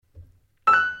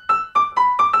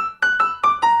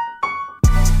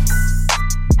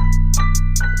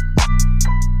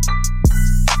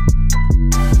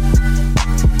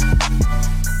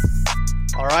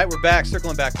right, we're back.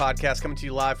 Circling Back podcast coming to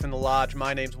you live from the lodge.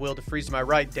 My name's Will DeFries. To my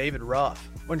right, David Ruff.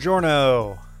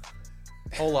 Buongiorno.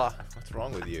 Hola. What's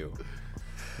wrong with you?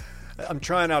 I'm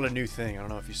trying out a new thing. I don't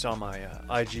know if you saw my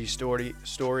IG story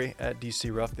at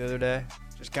DC Ruff the other day.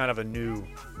 Just kind of a new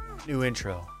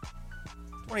intro.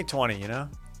 2020, you know?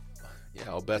 Yeah,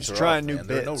 I'll bet Just trying new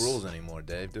There are no bits. rules anymore,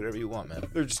 Dave. Do whatever you want, man.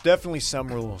 There's definitely some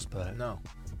rules, but No.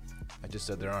 I just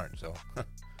said there aren't, so.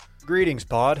 greetings,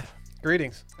 pod.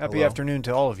 Greetings. Happy Hello. afternoon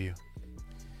to all of you.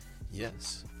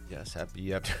 Yes.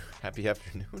 Happy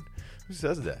afternoon. Who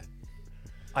says that?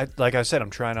 Like I said, I'm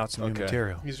trying out some new Okay.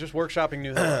 material. He's just workshopping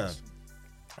new headlines.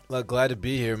 Well, glad to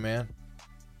be here, man.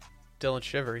 Dillon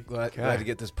Shivery. Glad to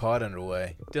get this pod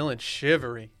underway. Dillon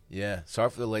Shivery. Yeah. Sorry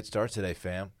for the late start today,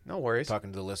 fam. No worries.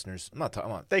 Talking to the listeners. I'm not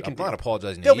They can I'm not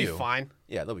apologizing They'll to be you. fine.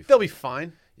 Yeah, they'll be fine. They'll be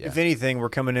fine. Yeah. If anything, we're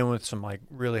coming in with some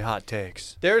really hot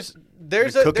takes. There's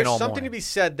cooking all something morning. to be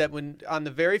said that when on the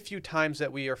very few times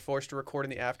that we are forced to record in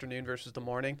the afternoon versus the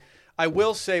morning, I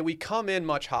will say we come in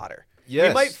much hotter. Yes.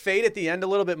 We might fade at the end a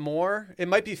little bit more. It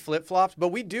might be flip-flops, but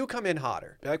we do come in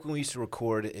hotter. Back when we used to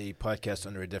record a podcast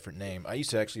under a different name, I used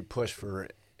to actually push for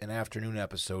an afternoon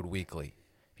episode weekly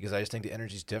because I just think the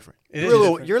energy's different. It You're is a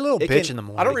little, different. you're a little It bitch can- in the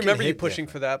morning. I don't it can remember you hit pushing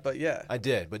different. for that, but yeah. I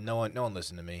did, but no one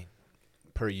listened to me,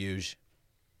 per usual.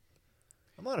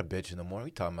 I'm not a bitch in the morning. What are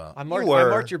you talking about? I were.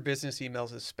 marked your business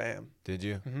emails as spam. Did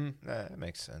you? Mm-hmm. Nah, that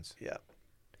makes sense. Yeah.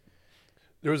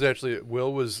 There was actually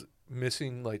Will was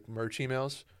missing like merch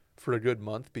emails for a good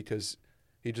month because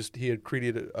he had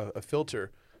created a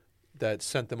filter that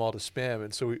sent them all to spam,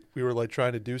 and so we were like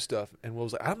trying to do stuff, and Will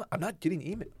was like, I'm not getting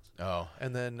emails, Oh,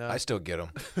 and then I still get them.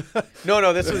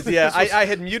 No, this was, yeah, I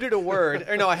had muted a word,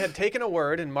 or no, I had taken a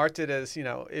word and marked it as,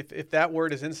 if that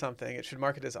word is in something, it should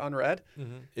mark it as unread.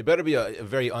 It better be a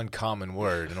very uncommon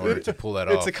word in order to pull that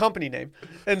It's off. a company name.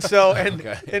 And so,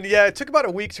 Okay. and yeah, it took about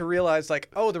a week to realize, like,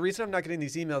 oh, the reason I'm not getting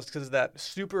these emails is because of that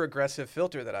super aggressive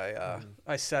filter that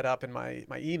I set up in my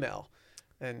email.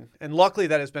 And luckily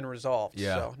that has been resolved.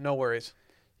 Yeah. So no worries.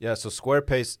 Yeah, so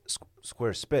Squarespace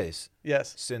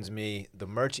Yes. sends me the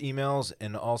merch emails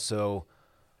and also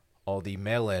all the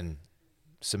mail-in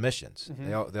submissions.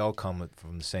 Mm-hmm. They all come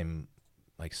from the same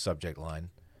like subject line,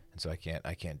 and so I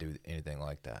can't do anything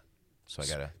like that. So I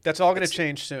gotta. That's all going to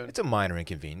change soon. It's a minor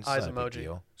inconvenience. Eyes It's not a big emoji.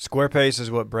 deal. Squarespace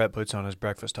is what Brett puts on his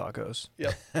breakfast tacos.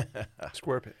 Yep.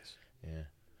 Squarespace. Yeah,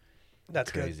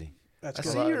 That's crazy. good. That's I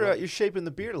good. see you're shaping the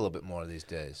beard a little bit more these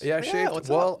days. Yeah, I Yeah, shaved. what's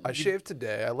Well, up? I shaved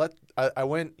today. I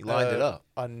went. You lined it up.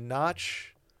 a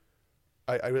notch.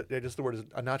 I just the word is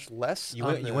a notch less. You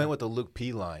went with the Luke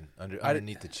P line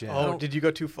underneath the chin. Oh, did you go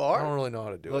too I far? don't really know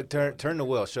how to do Look, it. turn the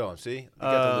wheel. Show him. See? You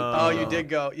got the Luke P Oh, line. you did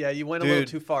go. Yeah, you went a Dude,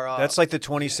 little too far off. That's like the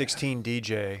 2016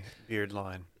 DJ beard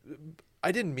line.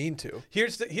 I didn't mean to.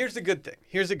 Here's the good thing.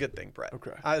 Here's the good thing, Brett.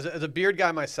 Okay. As a beard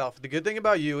guy myself, the good thing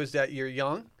about you is that you're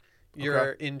young,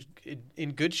 you're in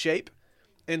good shape,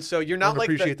 and so you're I not don't like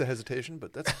appreciate the hesitation,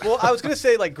 but that's Well, I was gonna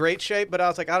say like great shape, but I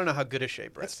was like, I don't know how good a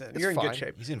shape Brett's in. It's You're in fine. good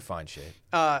shape. He's in fine shape.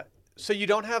 So you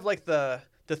don't have like the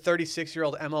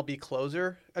 36-year-old MLB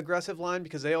closer aggressive line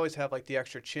because they always have like the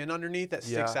extra chin underneath that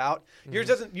sticks Yeah. out. Yours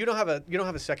doesn't. You don't have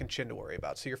a second chin to worry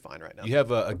about, so you're fine right now. You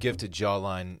have a gifted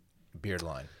jawline, beard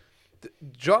line.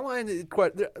 jawline.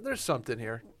 There's something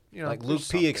here. You know, Like there's Luke P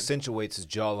something. accentuates his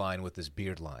jawline with his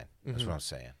beard line. That's what I'm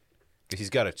saying. Because he's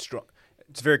got a strong.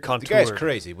 It's very The contoured. guy's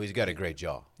crazy, but he's got a great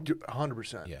jaw.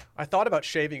 100%. Yeah, I thought about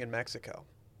shaving in Mexico.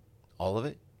 all of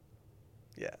it.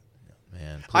 Yeah,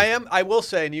 Man, I please. am. I will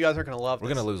say, and you guys are gonna love. We're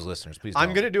this. gonna lose listeners. Please. I'm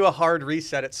don't. gonna do a hard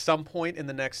reset at some point in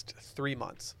the next 3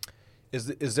 months.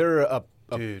 Is there a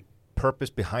Dude. purpose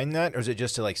behind that, or is it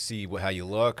just to like see how you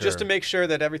look? Just to or- make sure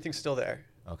that everything's still there.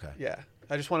 Okay. Yeah,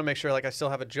 I just want to make sure like I still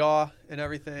have a jaw and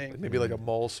everything. Maybe like a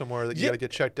mole somewhere that you Yeah. got to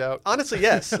get checked out. Honestly,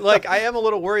 yes. Like I am a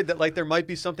little worried that like there might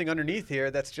be something underneath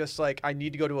here that's just like I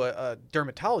need to go to a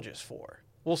dermatologist for.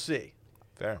 We'll see.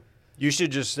 Fair. You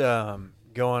should just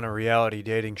go on a reality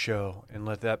dating show and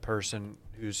let that person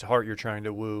whose heart you're trying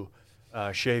to woo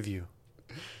shave you.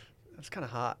 That's kind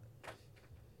of hot.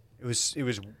 It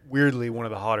was weirdly one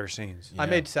of the hotter scenes. I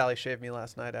Yeah. made Sally shave me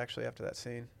last night actually after that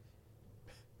scene.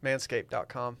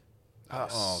 Manscaped.com.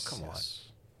 Oh, come on. Nice.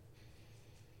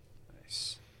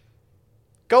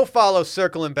 Go follow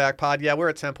Circling Back Pod. Yeah, we're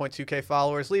at 10.2K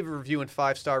followers. Leave a review and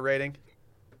 5-star rating.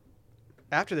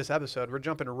 After this episode, we're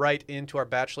jumping right into our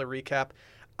Bachelor recap.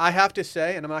 I have to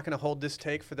say, and I'm not going to hold this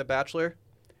take for The Bachelor,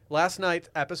 last night's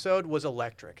episode was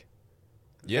electric.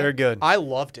 Yeah. Very good. I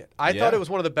loved it. I Yeah. thought it was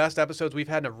one of the best episodes we've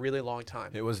had in a really long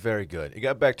time. It was very good. It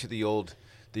got back to the old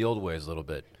ways a little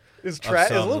bit. It was, Of it was a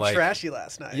some, little like- trashy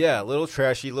last night. Yeah, a little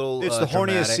trashy, little. It's the horniest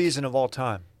dramatic. season of all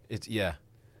time. It's yeah.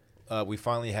 we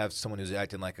finally have someone who's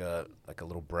acting like a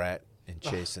little brat and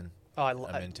chasing. I'm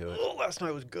into it. Last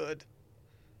night was good.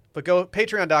 But go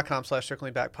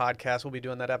patreon.com/circlingbackpodcast. We'll be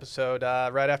doing that episode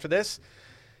right after this.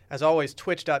 As always,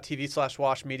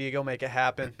 twitch.tv/washmedia. Go make it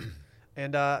happen.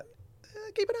 And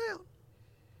keep an eye out.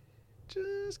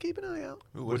 Just keep an eye out.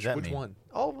 Ooh, what does that which mean? one?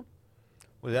 All of them.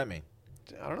 What does that mean?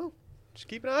 I don't know. Just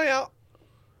keep an eye out.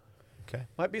 Okay.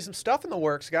 Might be some stuff in the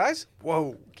works, guys.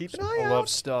 Whoa. Keep an eye I out. love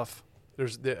stuff.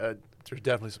 There's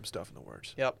definitely some stuff in the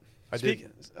works. Yep. I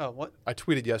what? I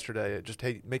tweeted yesterday, just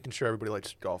making sure everybody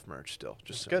likes golf merch still.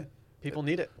 Just Good. People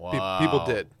need it. Wow. People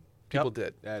did. People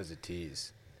did. That is a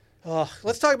tease.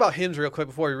 Let's talk about Hims real quick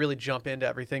before we really jump into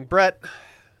everything. Brett,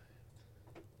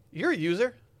 you're a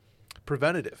user.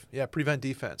 Preventative. Yeah, prevent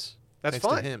defense. That's Thanks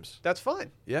fine. to Hims. That's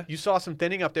fine. Yeah. You saw some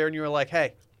thinning up there, and you were like,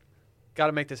 "Hey, got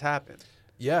to make this happen."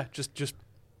 Yeah, just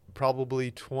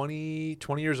probably 20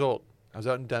 years old. I was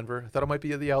out in Denver. I thought it might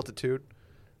be at the altitude.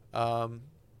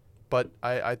 But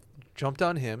I jumped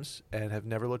on Hims and have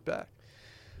never looked back.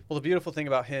 Well, the beautiful thing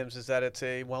about Hims is that it's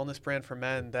a wellness brand for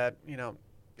men that,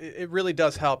 it really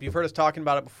does help. You've heard us talking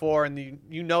about it before, and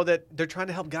you know that they're trying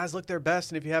to help guys look their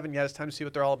best. And if you haven't yet, it's time to see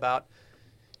what they're all about.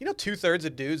 2/3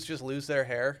 of dudes just lose their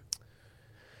hair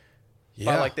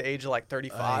by like the age of like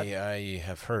 35. I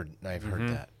have heard. I've heard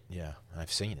that. Yeah,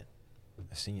 I've seen it.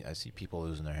 I see people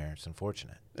losing their hair. It's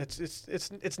unfortunate.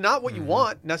 It's not what you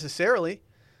want necessarily.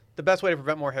 The best way to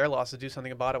prevent more hair loss is to do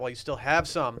something about it while you still have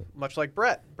some. Much like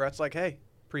Brett. Brett's like, hey,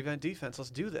 prevent defense.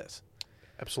 Let's do this.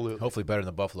 Absolutely. Hopefully better than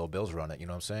the Buffalo Bills run it. You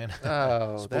know what I'm saying?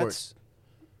 Oh, Sports.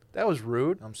 that was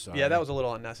rude. I'm sorry. Yeah, that was a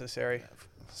little unnecessary.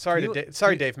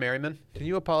 Sorry, Dave Merriman. Can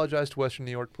you apologize to Western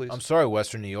New York, please? I'm sorry,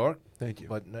 Western New York. Thank you.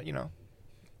 But,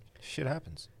 shit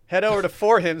happens. Head over to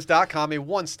forhims.com, a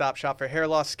one-stop shop for hair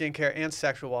loss, skincare, and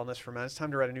sexual wellness for men. It's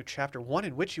time to write a new chapter, one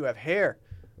in which you have hair.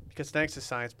 Because thanks to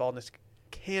science, baldness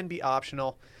can be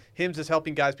optional. Hims is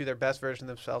helping guys be their best version of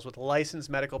themselves with licensed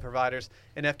medical providers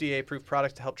and FDA-approved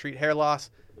products to help treat hair loss.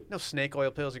 No snake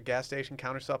oil pills or gas station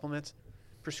counter supplements.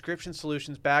 Prescription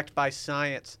solutions backed by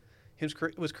science. Hims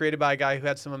was created by a guy who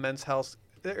had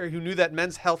who knew that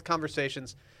men's health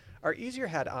conversations are easier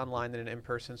had online than in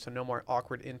person, so no more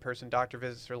awkward in-person doctor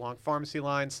visits or long pharmacy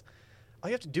lines. All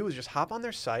you have to do is just hop on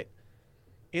their site,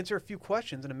 answer a few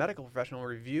questions, and a medical professional will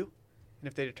review, and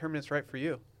if they determine it's right for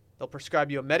you, they'll prescribe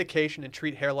you a medication and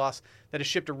treat hair loss that is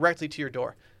shipped directly to your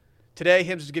door. Today,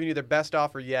 Hims is giving you their best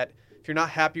offer yet. If you're not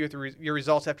happy with your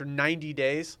results after 90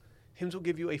 days, Hims will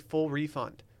give you a full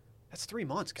refund. That's 3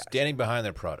 months, guys. Standing behind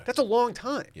their product. That's a long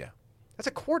time. Yeah. That's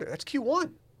a quarter. That's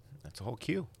Q1. That's a whole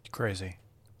queue. Crazy.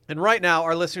 And right now,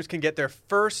 our listeners can get their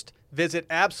first visit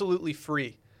absolutely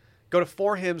free. Go to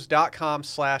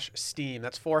forhims.com/steam.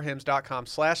 That's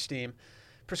forhims.com/steam.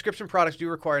 Prescription products do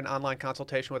require an online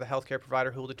consultation with a healthcare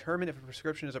provider who will determine if a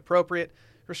prescription is appropriate.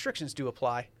 Restrictions do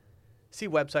apply. See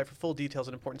website for full details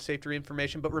and important safety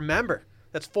information. But remember,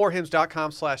 that's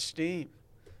forhims.com/steam.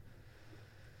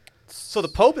 So the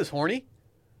Pope is horny.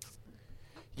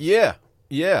 Yeah.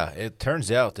 It turns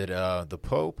out that the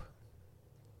Pope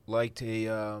liked a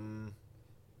how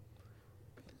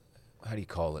do you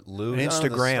call it? Lewd. An It's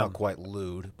Instagram. not quite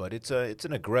lewd, but it's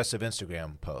an aggressive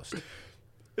Instagram post.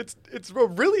 It's a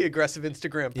really aggressive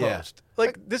Instagram Yeah. post.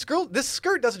 Like this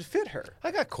skirt doesn't fit her.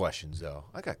 I got questions though.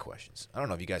 I don't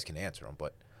know if you guys can answer them,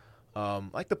 but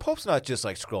like the Pope's not just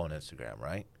like scrolling Instagram,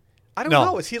 right? I don't No,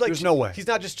 know. Is he like? there's no way. He's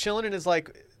not just chilling and is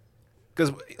like,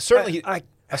 Because certainly I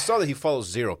saw that he follows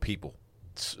 0 people.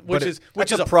 which is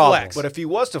that's a a problem. flex. But if he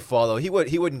was to follow, he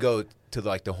wouldn't go to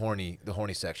like the horny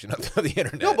section of the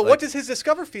internet. no, but Like, what does his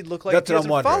Discover feed look like? That's If he what I'm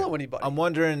doesn't wondering. follow anybody. I'm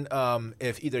wondering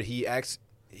if either he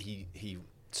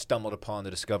stumbled upon the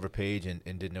Discover page and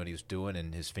didn't know what he was doing,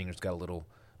 and his fingers got a little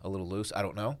loose. I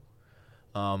don't know.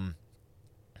 I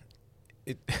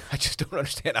just don't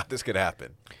understand how this could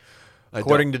happen.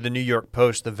 According to the New York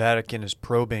Post, the Vatican is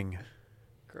probing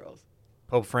Girls.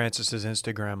 Pope Francis's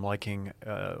Instagram, liking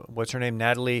what's her name,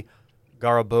 Natalie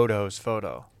Garibodo's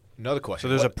photo. Another question. So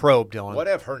there's a probe, Dillon. What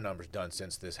have her numbers done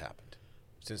since this happened?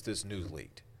 Since this news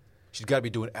leaked? She's got to be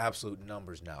doing absolute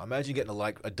numbers now. Imagine getting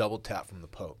a double tap from the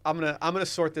Pope. I'm gonna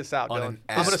sort this out, On Dylan. an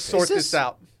I'm gonna app. sort this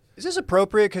out. Is this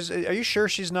appropriate? Because are you sure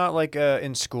she's not like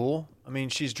in school? I mean,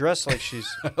 she's dressed like she's.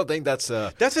 I don't think that's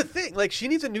That's the thing. Like she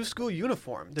needs a new school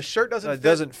uniform. The shirt doesn't fit.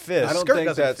 doesn't fit. I don't skirt think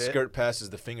doesn't that fit. skirt passes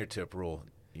the fingertip rule.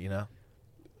 You know,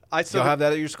 I still y'all have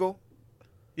that at your school?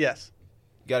 Yes.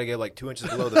 You got to get like 2 inches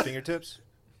below the fingertips.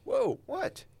 Whoa,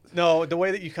 what? No, the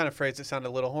way that you kind of phrased it sounded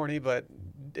a little horny, but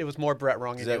it was more Brett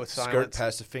wronging Is you that with skirt silence.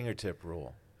 past the fingertip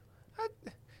rule?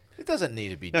 It doesn't need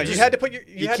to be. No, dirty. you had to put your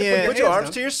You had to can't- put Put your hands arms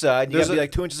down. to your side. And you There's got to be a-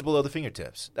 like 2 inches below the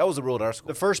fingertips. That was the rule at our school.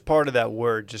 The first part of that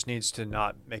word just needs to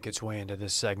not make its way into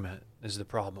this segment is the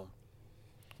problem.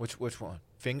 Which one?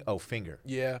 Finger.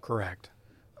 Yeah. Correct.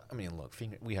 I mean, look,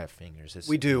 we have fingers. It's,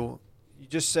 We do. You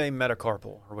just say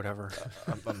metacarpal or whatever.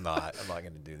 I'm not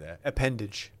going to do that.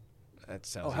 Appendage. That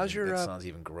sounds. Oh, how's even, your, that sounds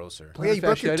even grosser. yeah, you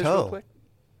broke your Fasciitis real toe. quick?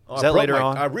 Oh, Is I that broke later my-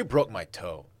 on? I re-broke my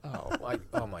toe. Oh.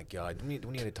 Oh my God! Do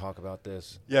we need to talk about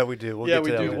this? Yeah, we do. We'll Yeah, get we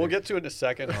to that do. later. We'll get to it in a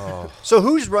second. Oh, So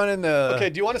who's running the?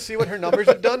 Okay, do you want to see what her numbers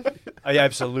have done? Yeah,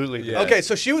 absolutely. Yeah. Okay,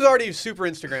 so she was already super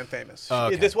Instagram famous. Oh,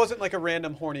 okay. This wasn't like a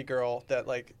random horny girl that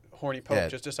like horny Pope Yeah.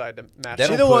 just decided to match. They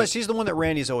up. don't She's the one that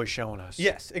Randy's always showing us.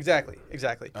 Yes, exactly.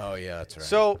 oh yeah, that's right.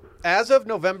 So as of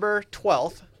November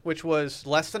 12th, which was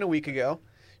less than a week ago,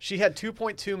 she had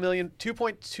 2.2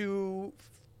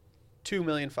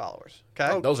 million followers.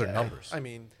 Okay. those are numbers. I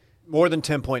mean, More than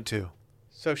 10.2.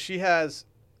 So she has,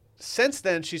 since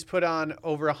then, she's put on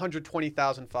over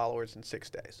 120,000 followers in 6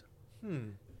 days.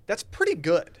 That's pretty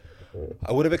good.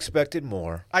 I would have expected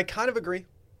more, I kind of agree.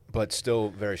 but still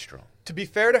very strong. To be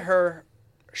fair to her,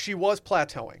 she was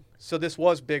plateauing. So this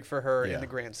was big for her Yeah. in the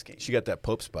grand scheme. She got that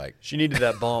Pope spike. She needed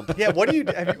that bump. Yeah, what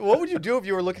would you do if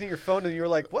you were looking at your phone and you were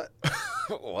like, what?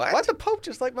 What? Why'd the Pope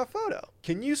just like my photo?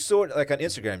 Can you sort like on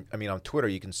Instagram? I mean, on Twitter,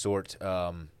 you can sort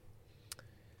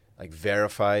like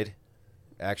verified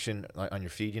action on your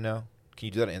feed. You know, can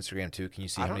you do that on Instagram too? Can you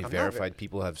see I how don't- many I'm not verified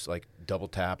people have like double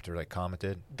tapped or like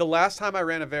commented? The last time I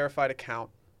ran a verified account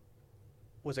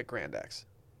was at Grand X.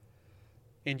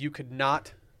 And you could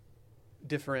not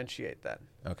differentiate then.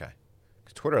 Okay,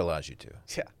 because Twitter allows you to.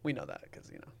 Yeah, we know that because,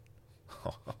 you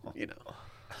know.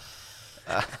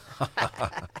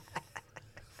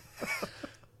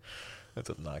 That's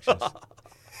obnoxious.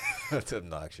 That's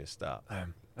obnoxious. Stop.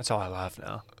 That's how I laugh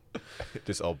now.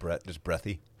 Just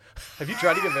breathy. Have you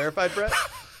tried to get verified, Brett?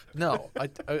 no.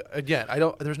 Again, I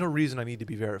don't. There's no reason I need to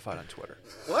be verified on Twitter.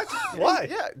 What? Why?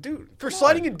 Yeah, dude. For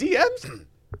sliding in DMs?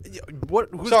 What?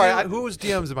 Sorry, Whose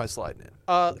DMs am I sliding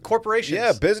in? Corporations.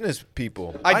 Yeah, business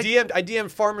people. I DM'd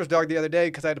Farmer's Dog the other day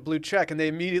because I had a blue check, and they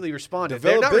immediately responded.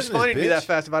 Develop They're not business, responding to me bitch. that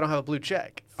fast if I don't have a blue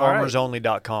check. All right.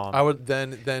 FarmersOnly.com. I would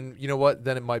then you know what?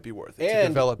 Then it might be worth it to And-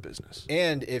 develop business.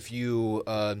 And if you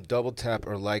double tap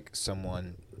or like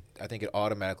someone, I think it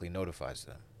automatically notifies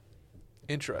them.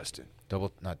 Interesting.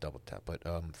 Not double tap, but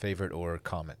favorite or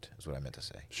comment is what I meant to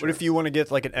say. What if you want to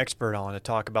get like an expert on to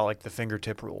talk about like the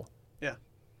fingertip rule? Yeah.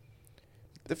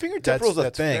 The fingertip rule's a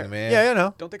that's thing, fair. man. Yeah, I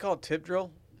know. Don't they call it tip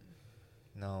drill?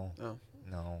 No. Oh.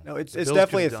 No. No, it's The Bills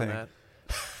definitely a could've done thing.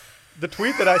 that. The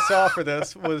tweet that I saw for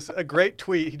this was a great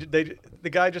tweet. The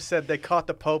guy just said they caught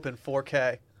the Pope in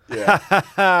 4K. Yeah.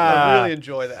 I really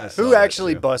enjoy that. saw Who that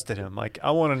actually too. busted him? Like,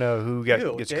 I want to know who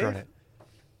You, gets Dave? credit.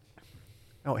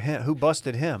 No, him. Who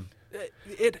busted him?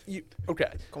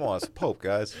 Okay. Come on, it's Pope,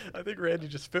 guys. I think Randy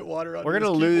just spit water on We're his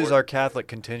gonna lose keyboard. our Catholic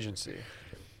contingency,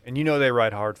 and you know they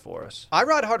ride hard for us. I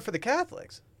ride hard for the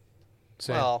Catholics.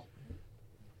 Same. Well,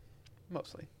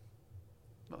 mostly.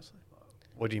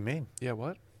 What do you mean? Yeah.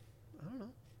 What? I don't know.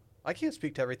 I can't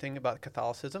speak to everything about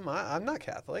Catholicism. I'm not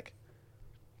Catholic.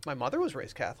 My mother was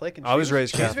raised Catholic, and I was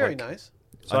raised She's very Catholic. nice.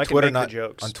 So I can make the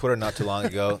jokes. On Twitter not too long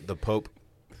ago, the Pope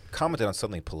commented on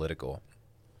something political,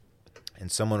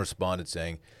 and someone responded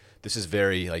saying, "This is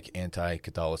very like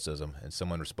anti-Catholicism," and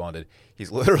someone responded,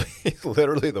 "He's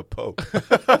literally the Pope."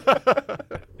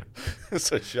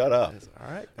 So shut up.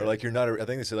 All right. Or like you're not. I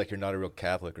think they said like you're not a real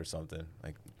Catholic or something.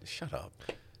 Like shut up.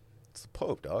 It's the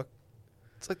Pope, dog.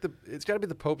 It's like it's got to be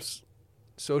the Pope's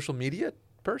social media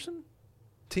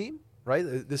team, right?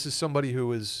 This is somebody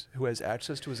who has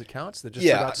access to his accounts that just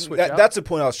forgot to switch out. That's the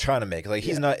point I was trying to make. Like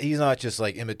he's Yeah. not just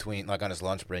like in between, like on his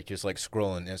lunch break, just like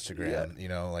scrolling Instagram. You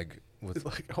know, like with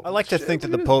I like to think that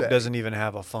the Pope doesn't even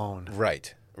have a phone.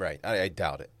 right. I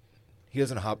doubt it. He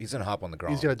doesn't hop. He's gonna hop on the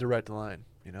ground. He's got a direct line,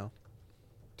 you know.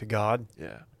 To God?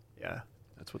 Yeah, Yeah.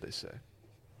 that's what they say.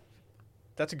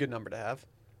 That's a good number to have.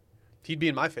 He'd be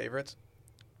in my favorites.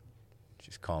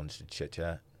 Just calling to chit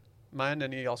chat. Mine,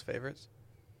 any of y'all's favorites?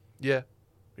 Yeah,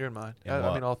 you're in mine. In I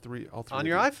what? mean, all three. On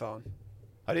your iPhone.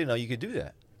 I didn't know you could do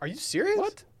that. Are you serious?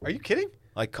 What? Are you kidding?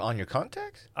 Like on your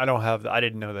contacts. I don't have. I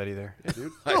didn't know that either. Yeah,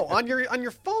 dude. No, on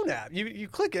your phone app. You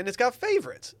click it and it's got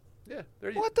favorites. Yeah, there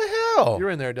you. What the hell?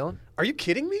 You're in there, Dylan. Are you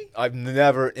kidding me? I've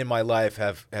never in my life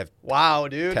have Wow,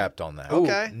 dude. tapped on that.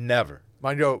 Okay. Never.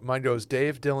 Mine goes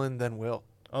Dave, Dylan, then Will.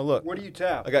 Oh look. Where do you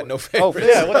tap? I got no Oh, favorites.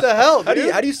 Yeah, what the hell,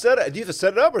 dude? How do you set it? Do you have to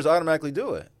set it up or does it automatically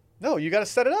do it? No, you got to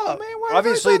set it up. Man, why have I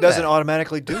Obviously, it done doesn't that?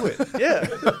 automatically do it. Yeah.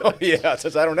 Oh yeah,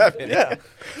 since I don't have any. Yeah.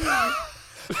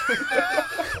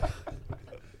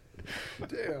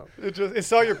 Damn. It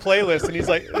saw your playlist, and he's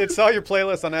like, it saw your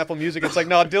playlist on Apple Music. It's like,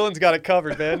 no, Dillon's got it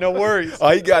covered, man. No worries.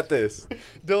 Oh, you got this.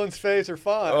 Dillon's face are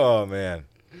fine. Oh, man.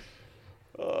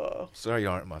 Sorry you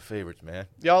aren't my favorites, man.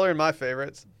 Y'all are in my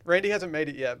favorites. Randy hasn't made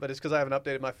it yet, but it's because I haven't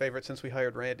updated my favorites since we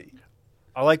hired Randy.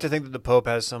 I like to think that the Pope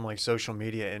has some like social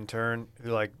media intern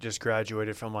who like just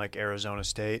graduated from like Arizona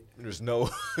State. There's no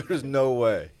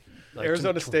way. Like,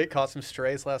 Arizona State caught some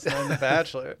strays last night in The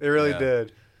Bachelor. They really Yeah.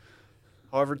 did.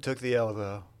 Harvard took the L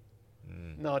though.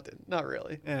 No, it didn't. Not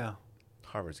really. Yeah.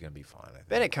 Harvard's gonna be fine. I think.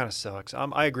 Bennett kind of sucks.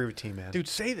 I agree with T-Man. Dude,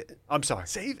 save it. I'm sorry.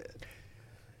 Save it.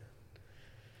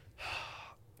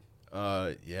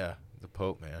 Yeah, the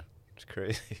Pope, man. It's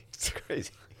crazy. It's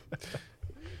crazy.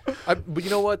 But you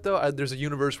know what though? There's a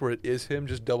universe where it is him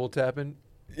just double tapping.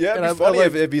 Yeah, it'd And be I funny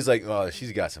like- if he's like, oh,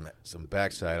 she's got some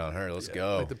backside on her. Let's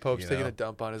go. Like the Pope's you taking know? a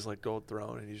dump on his like gold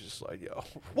throne, and he's just like, yo.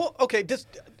 Well, okay. Does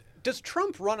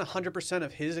Trump run 100%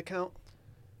 of his account?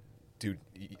 Dude.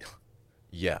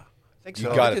 Yeah. I think You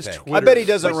so. gotta his think. Twitter- I bet he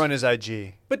doesn't Like- run his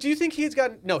IG. But do you think he's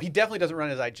got? No, he definitely doesn't run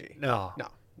his IG. No. No,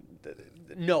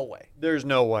 no way. There's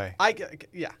no way.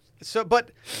 Yeah. So, but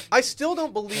I still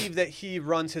don't believe that he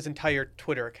runs his entire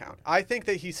Twitter account. I think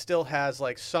that he still has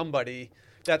like somebody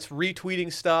that's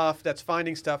retweeting stuff, that's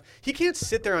finding stuff. He can't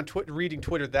sit there on reading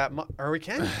Twitter that much, or he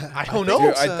can. I don't know.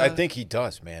 Dude, I think he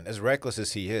does, man. As reckless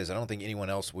as he is, I don't think anyone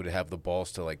else would have the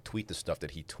balls to like tweet the stuff that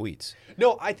he tweets.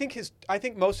 No, I think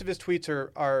most of his tweets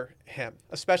are him,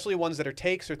 especially ones that are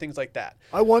takes or things like that.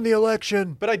 I won the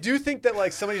election. But I do think that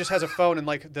like somebody just has a phone and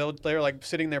like they're like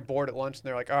sitting there bored at lunch and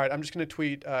they're like, all right, I'm just gonna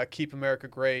tweet "Keep America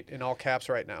Great" in all caps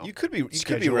right now. You could be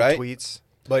Scheduled right, tweets.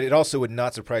 but it also would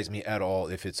not surprise me at all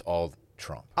if it's all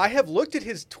Trump. I have looked at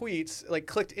his tweets, like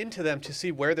clicked into them to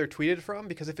see where they're tweeted from,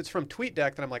 because if it's from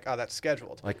TweetDeck, then I'm like, oh, that's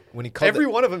scheduled. Like when he called Every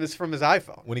one of them is from his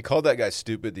iPhone. when he called that guy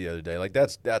stupid the other day, like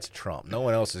that's Trump. No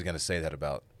one else is going to say that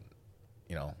about,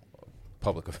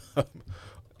 public.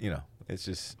 It's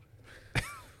just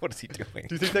what is he doing?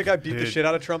 Do you think that guy beat the Dude. shit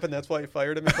out of Trump and that's why he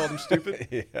fired him and called him stupid?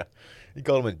 Yeah, he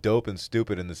called him a dope and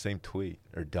stupid in the same tweet,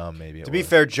 or dumb maybe. To be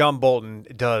fair, John Bolton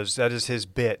does. That is his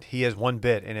bit. He has one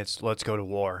bit, and it's "Let's go to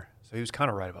war." So he was kind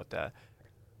of right about that.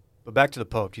 But back to the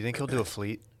Pope. Do you think he'll do a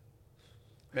fleet?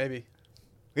 Maybe.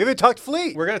 We haven't talked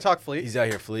fleet. We're going to talk fleet. he's out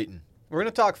here fleeting. We're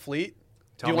going to talk fleet.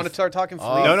 Do you Tommy want to start talking fleet?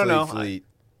 Oh, No. Fleet.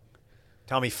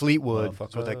 Tommy Fleetwood.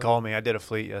 That's what they Motherfucker. call me. I did a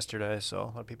fleet yesterday, so a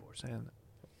lot of people were saying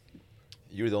that.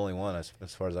 You were the only one as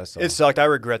far as I saw. It sucked. I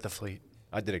regret the fleet.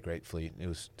 I did a great fleet. It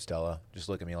was Stella. Just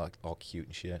look at me like all cute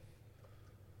and shit.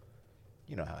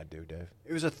 You know how I do, Dave.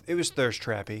 It was thirst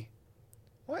trappy.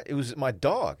 What? It was my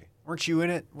dog. Weren't you in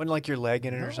it? Wasn't like your leg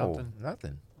in it No, or something?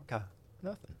 Nothing. Okay.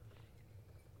 Nothing.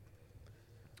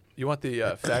 You want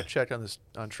the fact check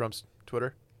on Trump's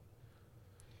Twitter?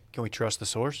 Can we trust the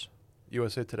source?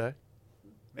 USA Today.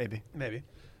 Maybe. Maybe.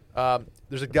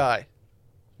 There's a guy.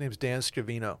 His name's Dan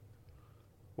Scavino,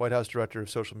 White House Director of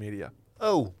Social Media.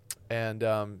 Oh.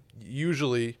 And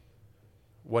usually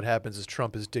what happens is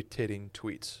Trump is dictating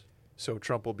tweets. So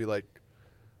Trump will be like,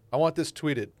 I want this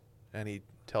tweeted. And he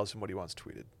tells him what he wants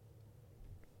tweeted.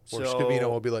 Or So- Scavino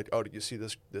will be like, oh, did you see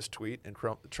this tweet? And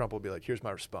Trump will be like, here's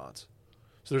my response.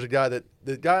 So there's a guy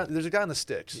in the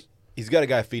sticks. He's got a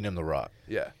guy feeding him the rock,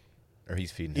 Yeah. or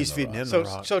he's feeding him. He's the feeding rock. him So the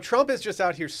rock. so Trump is just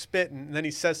out here spitting, and then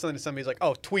he says something to somebody. He's like,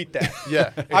 "Oh, tweet that."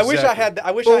 Yeah. I wish I exactly. had. I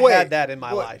wish But I wait, had that in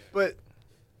my but- life. But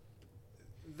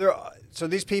so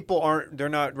these people they're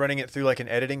not running it through like an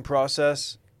editing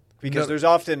process, because No. there's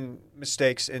often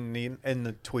mistakes in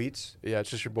the tweets. Yeah, it's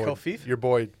just your boy. Kofif? Your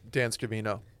boy, Dan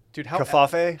Scavino. Dude, how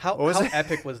Kafafe? how, What was how it?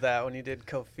 epic was that when he did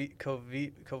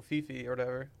Kofifi or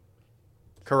whatever?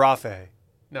 Karafe.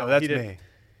 No, Oh, that's he did, me.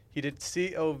 He did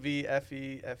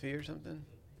COVFEFE or something.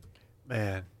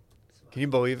 Man, can you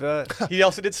believe that? He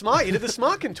also did Smock. He did the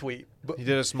Smockin' tweet. He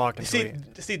did a smocking tweet.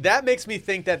 See, that makes me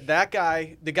think that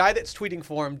guy, the guy that's tweeting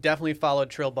for him, definitely followed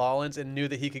Trill Ballins and knew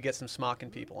that he could get some Smockin'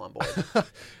 people on board.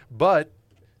 But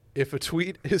if a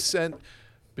tweet is sent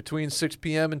between 6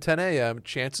 p.m. and 10 a.m.,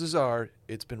 chances are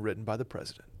it's been written by the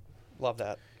president. Love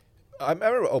that. I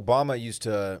remember Obama used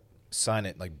to sign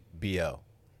it like BO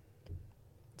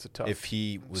It's a tough. if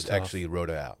he was tough. actually wrote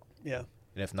it out, Yeah.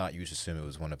 and if not, you just assume it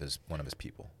was one of his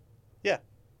people. Yeah.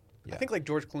 Yeah. I think like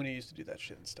George Clooney used to do that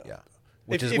shit and stuff. Yeah,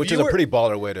 which If is you a were- pretty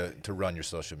baller way to run your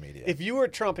social media. If you were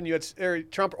Trump and you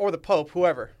had Trump or the Pope,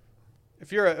 whoever,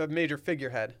 if you're a major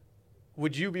figurehead,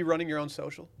 would you be running your own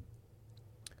social?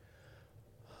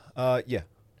 Yeah.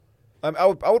 I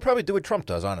would probably do what Trump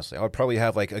does, honestly. I would probably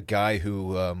have like a guy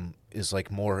who is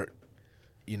like more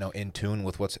in tune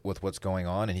with what's going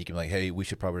on, and he can be like, hey, we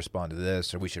should probably respond to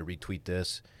this, or we should retweet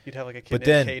this. You'd have like a But kid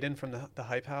then- named Caden from the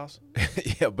Hype House.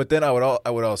 Yeah, but then I would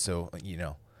also,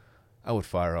 I would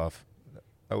fire off.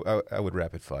 I would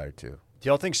rapid fire too. Do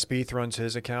y'all think Spieth runs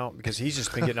his account? Because he's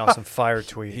just been getting out some fire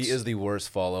tweets. He is the worst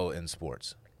follow in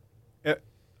sports. Uh,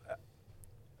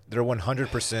 They're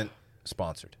 100%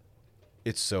 sponsored.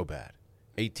 It's so bad.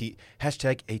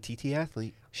 Hashtag ATT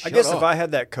athlete. I guess if I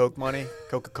had that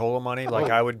Coca-Cola money, like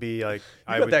I would be like,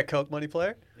 You got that Coke money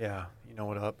player? yeah, you know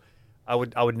what up. I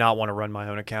would not want to run my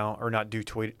own account or not do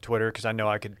Twitter because I know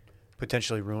I could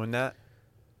potentially ruin that.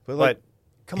 But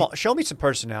come on, show me some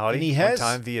personality. And he one has-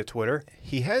 time via Twitter.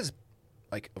 he has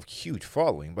like a huge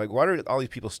following. Like, why are all these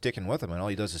people sticking with him? And all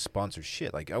he does is sponsor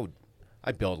shit. Like,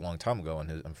 I bailed a long time ago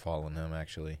and following him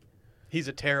actually. He's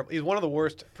one of the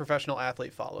worst professional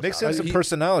athlete followers. Makes out sense there. of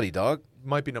personality, dog.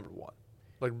 Might be number one.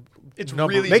 Like It's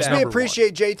number- really Makes bad. me Number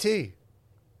appreciate JT.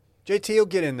 JT will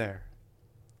get in there.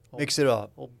 Mix it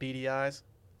up. Old beady eyes.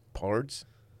 Pards.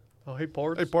 Oh, hey,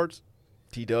 Ports. Hey, parts.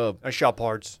 T-Dub. I shot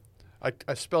parts.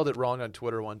 I spelled it wrong on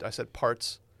Twitter once. I said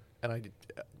parts, and I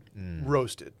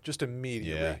roasted just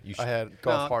immediately. Yeah, you should- I had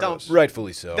golf No, don't- parts.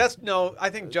 Rightfully so. I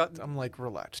think I'm like,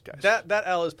 relax, guys. that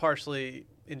L is partially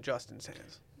in Justin's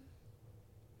hands.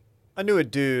 I knew a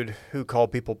dude who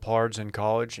called people pards in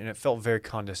college, and it felt very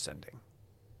condescending.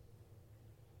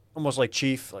 Almost like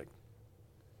chief. Like,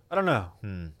 I don't know.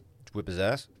 Whip his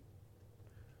ass.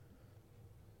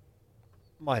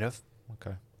 Might have.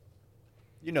 Okay.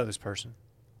 You know this person.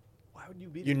 Why would you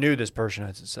be? You knew this person,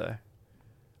 I should say.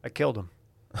 I killed him.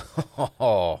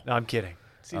 Oh. No, I'm kidding.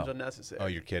 Seems unnecessary. Oh,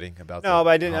 you're kidding about No, the but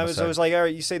I didn't. I was homicide? like, all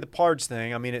right, you say the pards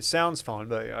thing. I mean, it sounds fun,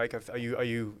 but like, are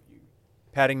you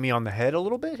patting me on the head a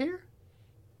little bit here?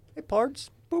 Hey, pards.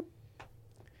 Boop.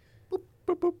 Boop,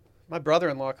 boop, boop. My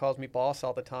brother-in-law calls me boss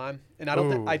all the time, and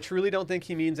I truly don't think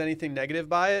he means anything negative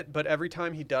by it. But every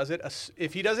time he does it,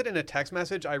 if he does it in a text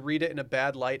message, I read it in a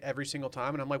bad light every single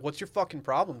time, and I'm like, "What's your fucking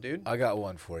problem, dude? I got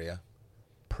one for you.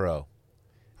 Pro.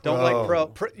 Don't like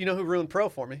pro. You know who ruined pro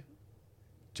for me?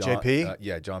 JP?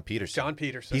 Yeah, John Peterson. John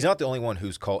Peterson. He's not the only one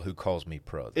who calls me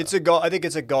pro. Though. It's I think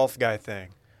it's a golf guy thing.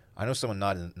 I know someone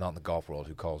not in the golf world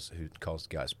who calls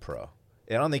guys pro.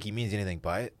 And I don't think he means anything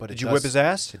by it. But Did you whip his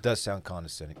ass? It does sound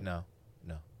condescending. No.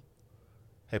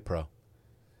 Hey, pro.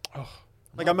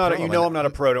 Like I'm not. pro. I'm not a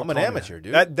pro. Don't I'm an call me amateur,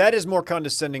 that. dude. That is more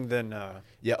condescending than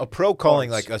Yeah, a pro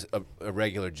calling Parts. like a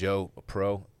regular Joe a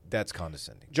pro. That's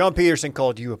condescending. John Peterson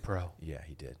called you a pro, Yeah,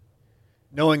 he did.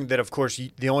 knowing that of course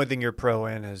the only thing you're pro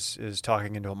in is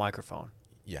talking into a microphone,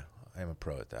 Yeah, I am a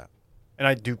pro at that. and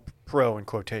I do pro in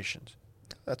quotations.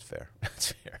 That's fair.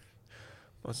 That's fair.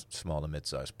 Well, small to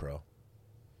mid-sized pro.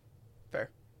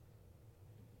 Fair.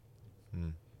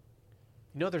 You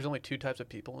know, there's only two types of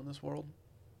people in this world: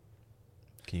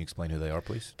 Can you explain who they are,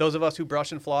 please? those of us who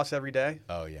brush and floss every day,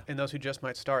 Oh, yeah. and those who just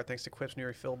might start thanks to Quip's new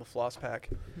refillable floss pack.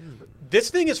 This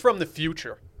thing is from the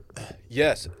future.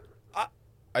 Yes.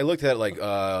 I looked at it like,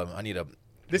 I need to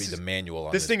This read is- the manual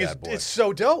on This thing is bad boy. it's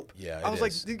so dope. Yeah, I it was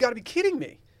is. like, you got to be kidding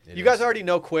me. It You guys is. already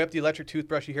know Quip, the electric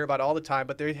toothbrush you hear about all the time,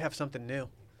 but they have something new.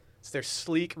 It's their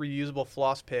sleek, reusable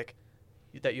floss pick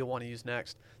that you'll want to use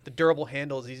next. The durable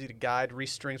handle is easy to guide,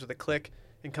 restrings with a click,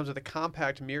 and comes with a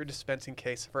compact mirror dispensing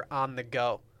case for on the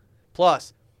go.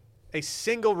 Plus, a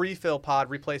single refill pod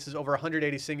replaces over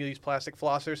 180 single-use plastic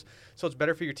flossers, so it's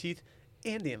better for your teeth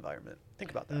and the environment.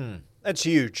 Think about that. That's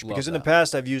huge Love because in the that.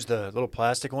 past I've used the little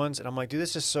plastic ones, and I'm like, dude,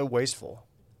 this is so wasteful.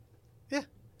 Yeah,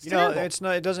 it's You know, terrible.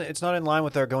 it's not in line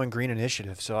with our Going Green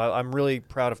initiative. So I'm really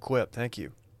proud of Quip. Thank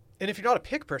you. And if you're not a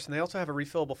pick person, they also have a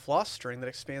refillable floss string that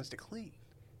expands to clean.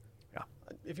 Yeah.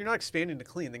 If you're not expanding to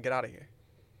clean, then get out of here.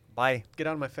 Bye. Get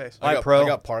out of my face. Bye, pro. I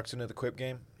got Parks into the Quip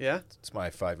game. Yeah? It's my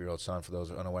 5-year-old son, for those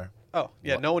who are unaware. Oh,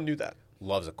 yeah, no one knew that.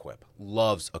 Loves a Quip.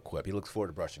 Loves a Quip. He looks forward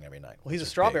to brushing every night. Well, he's a which is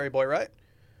strawberry boy, right?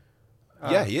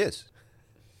 Yeah, he is.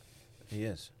 He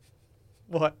is.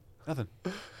 What? Nothing.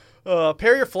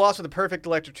 Pair your floss with a perfect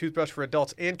electric toothbrush for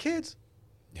adults and kids.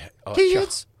 Yeah. Oh,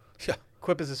 Kids. Yeah.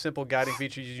 Quip is a simple guiding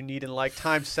feature you need and like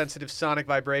time-sensitive sonic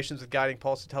vibrations with guiding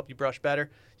pulses to help you brush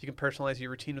better. You can personalize your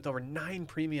routine with over 9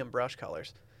 premium brush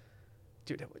colors.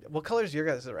 Dude, what color is your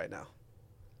guys' right now?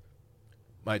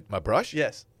 My brush?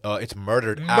 Yes. It's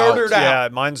murdered out. Murdered out. Yeah,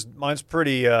 mine's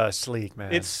pretty sleek,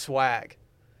 man. It's swag.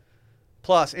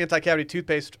 Plus, anti-cavity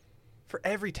toothpaste for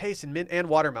every taste in mint and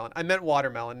watermelon. I meant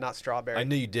watermelon, not strawberry. I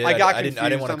knew you did. I got I didn't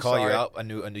confused. want to I'm call you sorry. out. I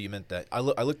knew you meant that. I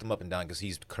looked him up and down because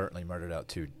he's currently murdered out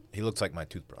too. He looks like my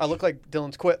toothbrush. I look like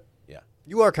Dillon's Quip. Yeah.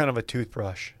 You are kind of a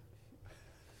toothbrush.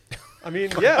 I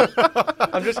mean, yeah.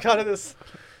 I'm just kind of this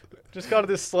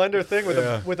slender thing with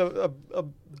a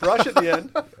brush at the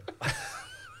end.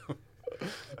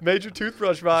 Major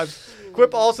toothbrush vibes.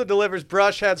 Quip also delivers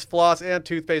brush heads, floss, and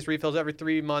toothpaste refills every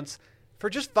 3 months for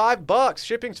just $5.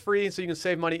 Shipping's free, so you can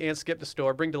save money and skip the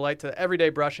store. Bring delight to everyday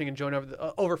brushing and join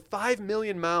over 5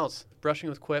 million mouths brushing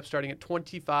with Quip, starting at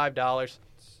 $25.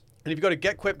 And if you go to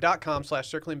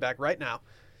getquip.com/circlingback right now,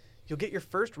 you'll get your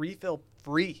first refill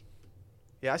free.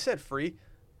 Yeah, I said free.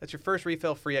 That's your first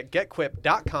refill free at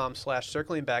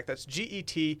getquip.com/circlingback. That's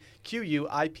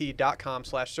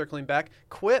GETQUIP.com/circlingback.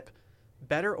 Quip,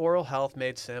 better oral health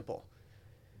made simple.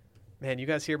 Man, you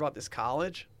guys hear about this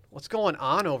college? What's going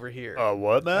on over here?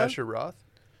 What, man? Asher Roth.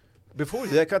 Before we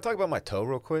do that, can I talk about my toe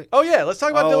real quick? Oh, yeah, let's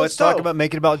talk about Dillon's let's talk toe. about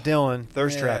making about Dillon.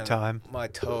 Thirst trap Man, time. My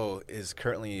toe is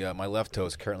currently, my left toe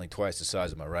is currently twice the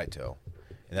size of my right toe.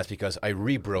 And that's because I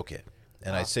re-broke it.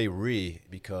 And I say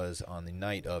because on the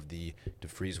night of the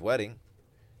DeFreeze wedding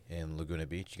in Laguna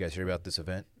Beach, you guys hear about this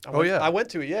event? I went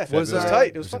to it, yeah. It was February. tight.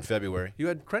 It It was was fun. in February. You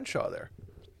had Crenshaw there.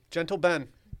 Gentle Ben,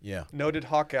 Yeah. noted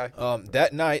Hawkeye.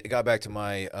 That night, I got back to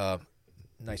my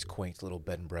nice, quaint little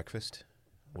bed and breakfast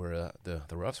where the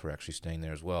Ruffs were actually staying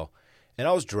there as well. And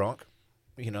I was drunk,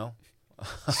 you know.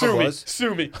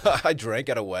 Sue me. I drank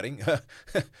at a wedding.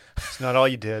 It's not all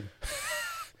you did.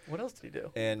 What else did he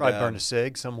do? And Probably burned a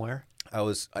cig somewhere. I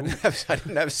didn't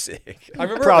have a cig. I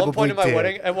remember Probably at one point in my did.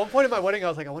 wedding. At one point in my wedding, I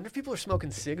was like, I wonder if people are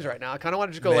smoking cigs right now. I kind of want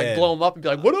to just go like Man. blow them up and be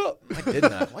like, "What up?"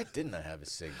 Why didn't I have a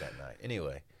cig that night?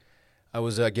 Anyway, I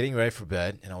was getting ready for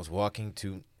bed, and I was walking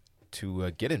to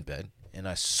get in bed, and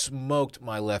I smoked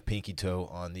my left pinky toe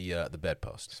on the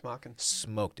bedpost. Smoking.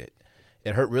 Smoked it.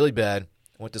 It hurt really bad.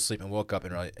 Went to sleep and woke up,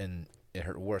 and it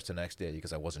hurt worse the next day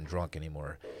because I wasn't drunk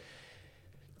anymore.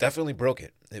 Definitely broke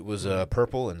it. It was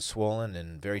purple and swollen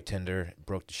and very tender.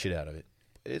 Broke the shit out of it.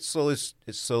 It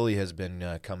slowly has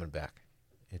been coming back.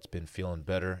 It's been feeling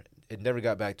better. It never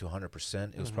got back to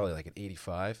 100%. It was probably like an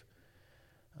 85.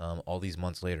 All these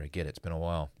months later, I get it. It's been a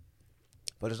while.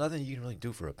 But there's nothing you can really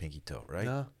do for a pinky toe, right?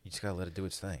 No. You just got to let it do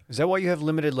its thing. Is that why you have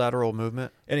limited lateral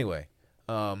movement? Anyway,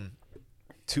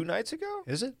 2 nights ago?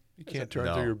 Is it? You can't turn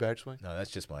No. through your backswing. No, that's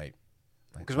just my...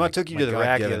 Because when I took you to the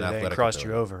rack the God-given other day and athletic crossed you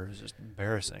ability. over, it was just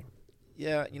embarrassing.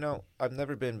 Yeah, I've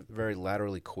never been very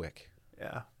laterally quick.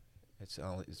 Yeah. It's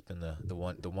been the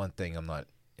one thing I'm not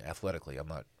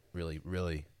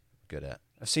really good at.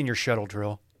 I've seen your shuttle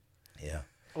drill. Yeah.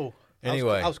 Oh.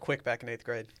 Anyway. I was quick back in 8th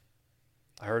grade.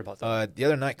 I heard about that. The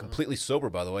other night, completely sober,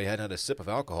 by the way, hadn't had a sip of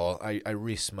alcohol. I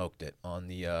re-smoked it on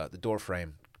the door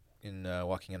frame in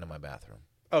walking into my bathroom.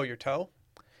 Oh, your toe?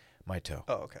 My toe.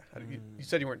 Oh, okay. You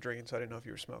said you weren't drinking, so I didn't know if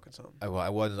you were smoking something. I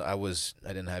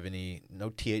didn't have no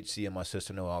THC in my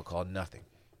system, no alcohol, nothing.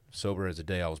 Sober as the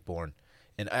day I was born,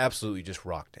 and I absolutely just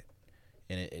rocked it.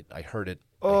 And I heard it.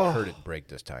 I heard it break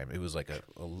this time. It was like a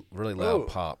really loud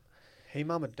pop, Hey,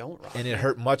 mama, don't rock. and it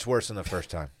hurt much worse than the first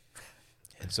time.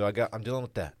 And so I'm dealing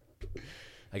with that.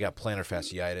 I got plantar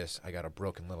fasciitis. I got a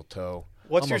broken little toe.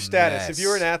 What's I'm your a status? mess. If you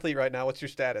were an athlete right now, what's your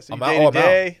status? Are you I'm day to out.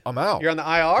 day? I'm out. You're on the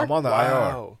IR? I'm on the IR.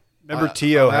 Wow. Remember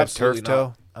T.O. I'm had absolutely turf toe?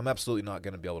 not- I'm absolutely not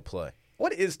going to be able to play.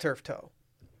 What is turf toe?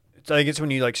 I think it's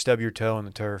when you like stub your toe in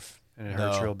the turf and it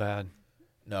hurts No. real bad.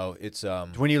 No, it's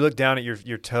It's when you look down at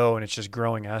your toe and it's just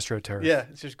growing astroturf. Yeah,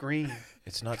 it's just green.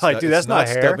 it's not Like, dude, it's that's not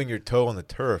hair. stubbing your toe on the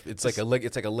turf. It's like a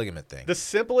ligament thing. The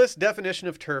simplest definition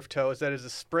of turf toe is that it is a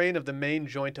sprain of the main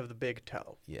joint of the big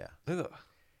toe. Yeah, Ugh.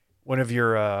 One of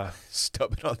your,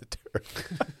 stubbing on the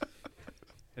turf.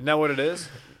 isn't that what it is?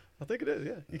 I think it is,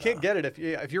 yeah. You can't get it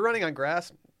if you're running on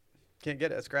grass. Can't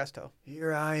get it. It's grass toe.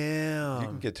 Here I You am.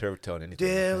 can get turf toe on anything.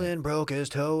 Dillon broke his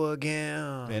toe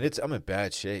again. Man, I'm in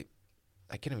bad shape.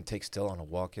 I can't even take Stella on a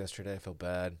walk yesterday. I feel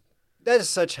bad. That is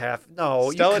such half. No,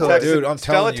 Stella you could. texted, Dude, I'm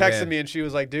Stella telling you, texted man. me and she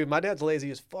was like, "Dude, my dad's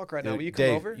lazy as fuck right now. Dude, Will you come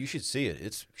Dave, over?" You should see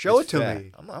it. Show it's it to fat.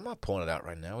 me. I'm not pulling it out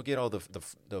right now. We'll get all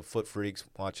the foot freaks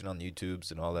watching on the YouTubes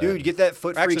and all that. Dude, get that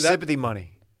foot Actually, freak that- sympathy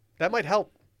money. That might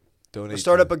help. Donate We'll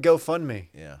start to- up a GoFundMe.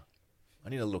 Yeah, I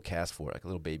need a little cast for it, like a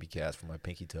little baby cast for my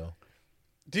pinky toe.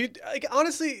 Dude, like,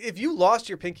 honestly, if you lost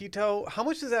your pinky toe, how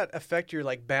much does that affect your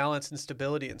like balance and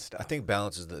stability and stuff? I think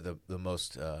balance is the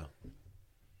most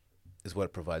is what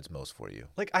it provides most for you.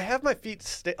 Like, I have my feet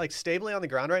stably on the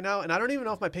ground right now, and I don't even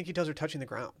know if my pinky toes are touching the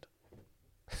ground.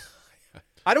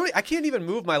 I can't even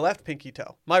move my left pinky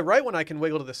toe. My right one I can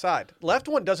wiggle to the side. Left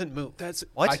one doesn't move.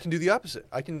 I can do the opposite.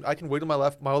 I can wiggle my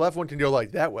left. My left one can go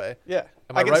like that way. Yeah,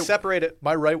 And I my can right- separate it.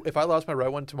 My right. If I lost my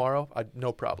right one tomorrow,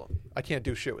 no problem. I can't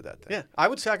do shit with that thing. Yeah, I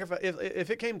would sacrifice if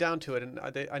it came down to it, and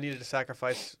I needed to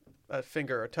sacrifice a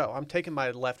finger or a toe. I'm taking my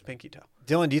left pinky toe.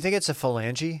 Dillon, do you think it's a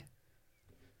phalange?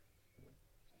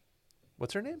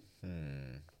 What's her name?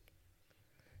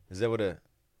 Is that what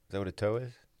a toe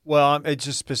is? Well, it's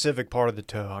a specific part of the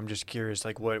toe. I'm just curious,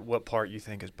 like what part you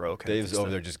think is broken. Dave's over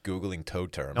there just Googling toe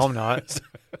terms. No, I'm not.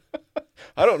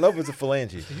 I don't know if it's a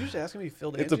phalange. Did you just ask me if you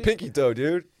filled It's a pinky toe,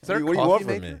 dude. Is there a what do you want coffee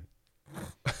from me? maker?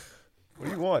 What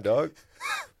do you want, dog?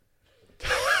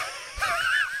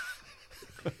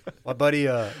 My buddy,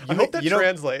 I hope that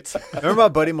translates. remember my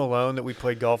buddy Malone that we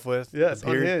played golf with? Yes, The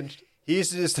beard? unhinged. He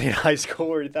used to just say in high school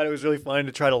where he thought it was really funny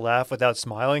to try to laugh without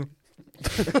smiling.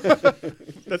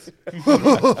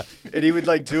 And he would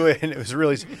like do it, and it was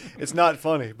really. It's not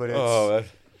funny, but it's.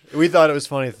 We thought it was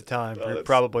funny at the time. Oh, We're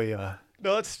probably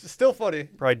No, it's still funny.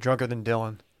 probably drunker than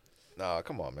Dillon. Nah,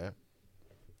 come on, man.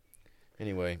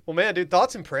 Anyway, Well, man, dude,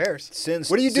 thoughts and prayers.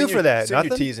 What do you do for that? Send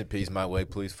your Nothing? T's and P's my way,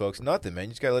 please, folks. Nothing, man. You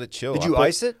just gotta let it chill. Did you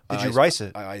ice it? Did you rice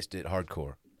it? I iced it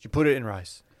hardcore. Did you put it in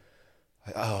rice?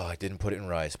 I didn't put it in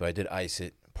rice, but I did ice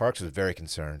it. Parks was very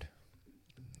concerned.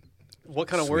 What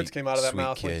kind of words Sweet- came out of that sweet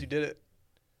mouth once kid. you did it?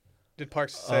 Did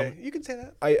Parks say, you can say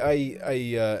that?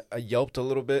 I yelped a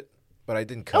little bit, but I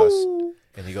didn't cuss. Oh.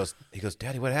 And he goes,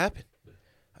 Daddy, what happened?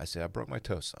 I said, I broke my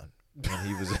toe, son. And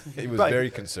he was Right. very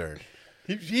concerned.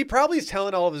 He probably is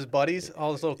telling all of his buddies,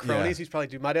 all his little cronies. Yeah. He's probably,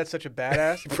 dude, my dad's such a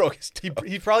badass. He broke his toe.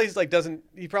 He probably is like doesn't.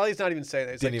 He probably is not even saying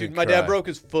that. He's Didn't like, dude, even my dad cry. broke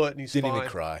his foot and he's Didn't fine. even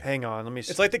cry. Hang on, let me.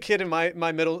 It's like the kid in my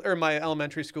middle or my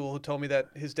elementary school who told me that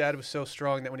his dad was so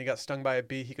strong that when he got stung by a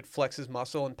bee, he could flex his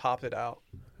muscle and pop it out.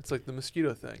 It's like the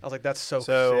mosquito thing. I was like, that's so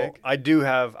So sick.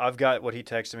 I've got what he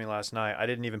texted me last night. I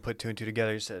didn't even put two and two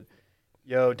together. He said,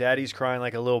 "Yo, Daddy's crying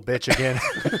like a little bitch again."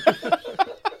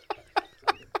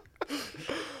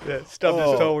 Yeah, stubbed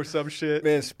his toe or some shit.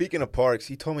 Man, speaking of Parks,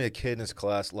 he told me a kid in his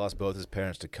class lost both his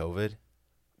parents to COVID,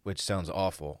 which sounds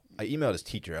awful. I emailed his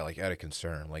teacher out of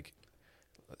concern. Like,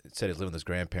 it said he's living with his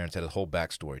grandparents, had a whole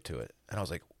backstory to it. And I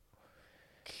was like,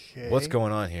 what's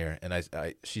going on here? And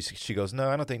she goes, no,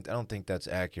 I don't think that's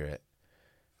accurate.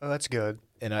 Oh, that's good.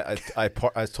 And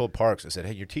I told Parks, I said,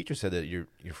 hey, your teacher said that your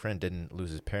friend didn't lose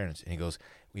his parents. And he goes,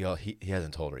 he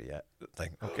hasn't told her yet.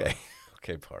 Like, okay.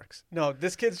 Okay, Parks. No,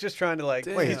 this kid's just trying to like.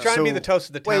 Wait, he's trying to be so- the toast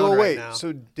of the town Wait. right now.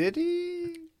 So did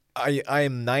he? I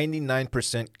am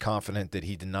 99% confident that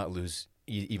he did not lose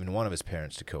even one of his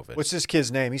parents to COVID. What's this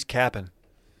kid's name? He's capping.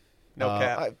 No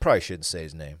cap. I probably shouldn't say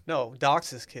his name. No,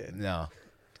 dox his kid. No.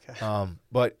 Okay.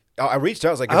 But I reached out.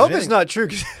 I was like, I hope it's not true.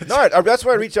 'Cause No, that's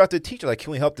why I reached out to the teacher. Like,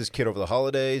 can we help this kid over the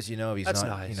holidays? You know, if he's That's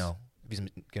not, nice. you know, if he's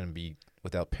going to be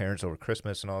without parents over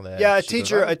Christmas and all that. yeah, She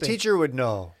goes, I don't think- teacher would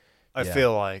know. I Yeah.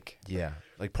 feel like Yeah,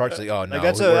 like Parks like, oh no,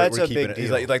 that's we're a keeping big it. He's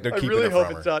deal. like they're I keeping really it hope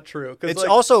from it's her. not true. 'Cause, it's like,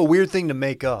 also a weird thing to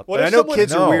make up. What But if I know someone-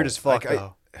 kids No, are weird as fuck like,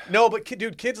 though. no, but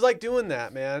dude, kids like doing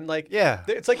that, man. Like, Yeah.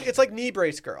 it's like knee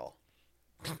brace girl.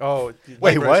 Oh,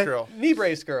 Wait, Brace what? Girl. Knee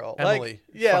brace girl. Emily. Like,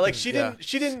 yeah, like Fucking-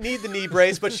 she didn't need the knee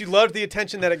brace, but she loved the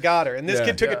attention that it got her. And this Yeah.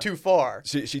 kid took Yeah. it too far.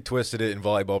 She twisted it in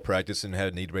volleyball practice and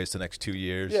had a knee brace the next 2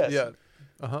 years. Yes. Yeah.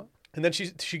 Uh huh. And then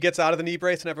she gets out of the knee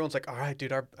brace, and everyone's like, "All right,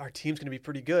 dude, our team's gonna be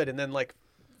pretty good." And then like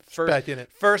Back in it.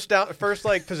 first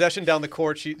like possession down the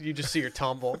court, you just see her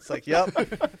tumble. It's like, yep,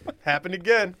 happened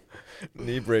again,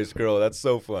 Knee brace girl. That's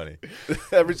so funny.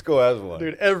 Every school has one.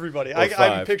 dude. Everybody, Or I'm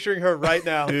five. picturing her right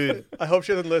now. Dude. I hope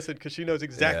she doesn't listen because she knows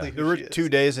exactly Yeah. who There were she is. 2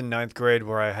 days in 9th grade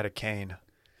where I had a cane.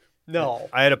 No,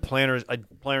 I had a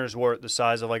planter's wart the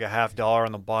size of like a $50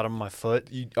 on the bottom of my foot.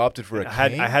 You opted for a I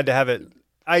had to have it.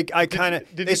 I kind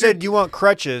of. did They you said, "Do you want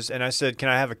crutches?" And I said, "Can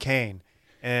I have a cane?"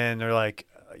 And they're like,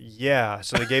 "Yeah."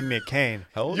 So they gave me a cane.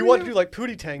 How old you were wanted to do like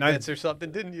Pootie Tang I- dance or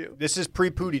something, didn't you? This is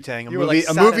pre-Pootie Tang, You were like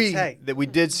a movie Sanate. that we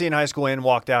did see in high school and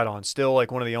walked out on. Still,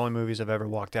 like one of the only movies I've ever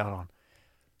walked out on.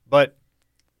 But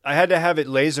I had to have it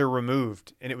laser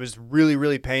removed, and it was really,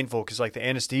 really painful because like the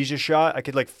anesthesia shot, I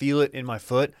could like feel it in my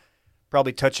foot,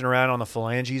 probably touching around on the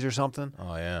phalanges or something.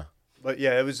 Oh yeah. But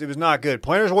yeah, it was not good.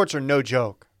 Planter's warts are no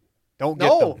joke. Don't get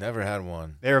No. them. Never had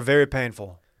one. They are very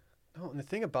painful. No, and the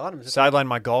thing about them is Sidelined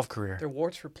my golf career. they're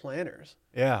warts for planners.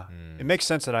 Yeah, it makes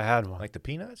sense that I had one. Like the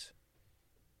peanuts?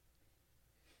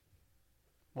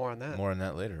 More on that. More on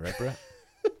that later, right, Brett?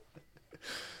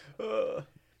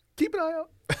 Keep an eye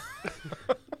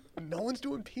out. No one's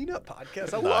doing peanut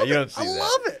podcasts. I Nah, love you it. don't see I that.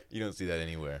 love it. You don't see that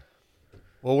anywhere.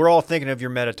 Well, we're all thinking of your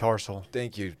metatarsal.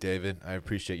 Thank you, David. I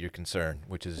appreciate your concern,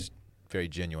 which is very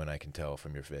genuine, I can tell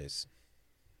from your face.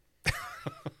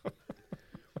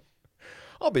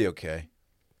 I'll be okay.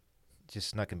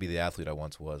 Just not going to be the athlete I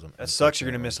once was. That sucks. You're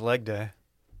gonna miss leg day.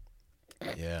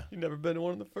 Yeah. You've never been to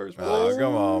one of the first ones. Oh,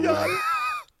 come on, Yeah.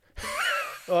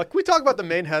 man. Can we talk about the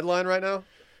main headline right now?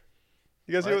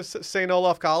 You guys know St.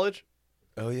 Olaf College?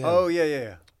 Oh, yeah. Oh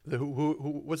yeah.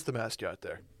 What's the mascot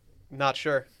there? Not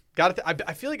sure.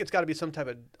 I feel like it's got to be some type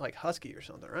of like husky or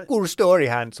something, right? Cool story,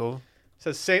 Hansel. It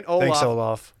says St. Olaf. Thanks,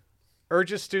 Olaf.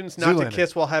 urges students not to Zoolander.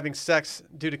 kiss while having sex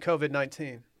due to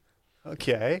COVID-19.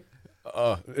 Okay.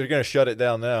 They're gonna shut it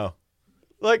down now.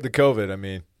 Like, The COVID, I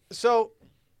mean. so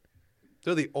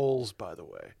They're the Oles, by the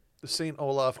way. The St.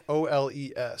 Olaf,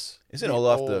 O-L-E-S. Isn't The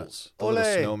Olaf Oles. the little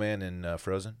Ole. snowman in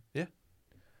Frozen? Yeah.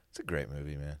 It's a great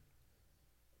movie, man.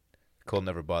 Cold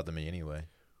never bothered me anyway.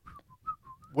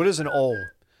 What is an ole?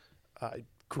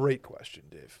 Great question,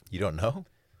 Dave. You don't know?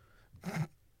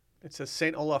 it says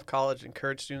St. Olaf College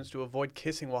encouraged students to avoid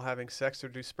kissing while having sex to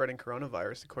reduce spreading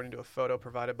coronavirus, according to a photo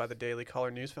provided by the Daily Caller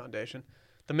News Foundation.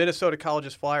 The Minnesota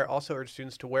College's flyer also urged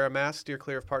students to wear a mask, steer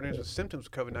clear of partners with symptoms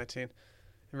of COVID-19,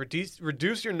 and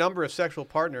reduce your number of sexual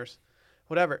partners,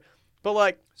 whatever. But,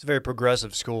 like, It's a very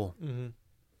progressive school. Mm-hmm.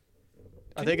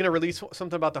 are they going to release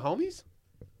something about the homies?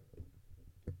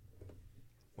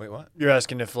 Wait, what? You're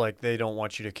asking if like they don't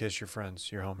want you to kiss your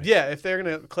friends, your homies. Yeah, if they're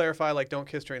going to clarify, like, don't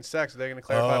kiss during sex, they're going to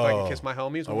clarify if I can Oh. kiss my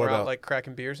homies when Or what we're out, about- like,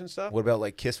 cracking beers and stuff. What about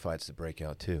like kiss fights that break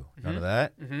out too? None of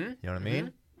that? Mm-hmm. You know what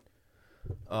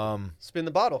I mean? Spin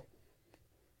the bottle.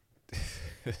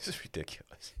 This is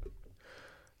ridiculous.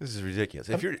 This is ridiculous.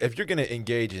 If you're gonna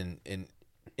engage in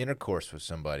intercourse with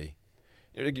somebody,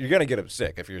 you're gonna get them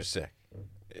sick if you're sick.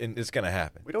 And it's gonna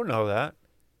happen. We don't know that.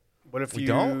 What if We you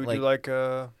don't? do Like- like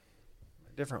a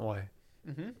different way?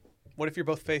 Mm-hmm. What if you're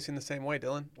both facing the same way,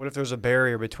 Dylan? What if there's a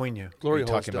barrier between you? Are Glory you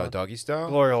hole's talking done. about doggy style?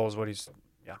 Glory hole is what he's.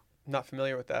 Not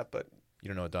familiar with that, but You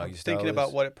don't know what doggy I'm style thinking is?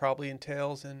 about what it probably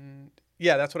entails. And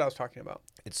yeah, that's what I was talking about.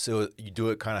 It's so you do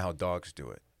it kind of how dogs do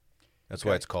it. That's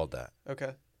why Okay. it's called that.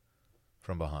 Okay.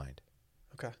 From behind.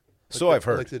 Okay. So I've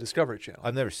heard. Like the Discovery Channel.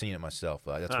 I've never seen it myself,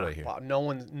 but that's what I hear. Wow. No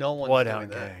one's doing Bloodhound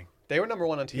that. gang. They were number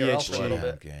one on TRL for a little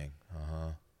Bloodhound bit. Gang.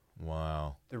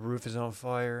 Wow. The roof is on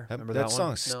fire. That, Remember that that song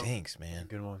one? stinks, man.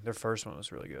 Good one. Their first one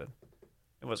was really good.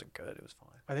 It wasn't good. It was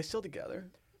fine. Are they still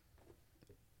together?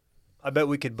 I bet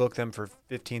we could book them for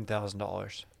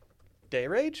 $15,000. Day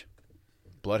Rage?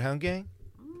 Bloodhound Gang?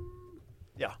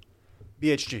 Yeah.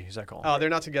 BHG, is that called? Oh, they're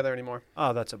not together anymore.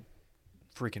 Oh, that's a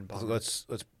freaking bummer. Let's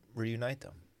reunite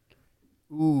them.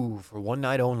 Ooh, for one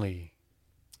night only.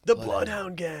 The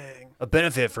Bloodhound Gang. A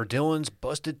benefit for Dillon's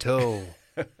busted toe.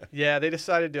 Yeah, they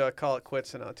decided to call it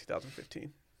quits in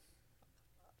 2015.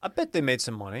 I bet they made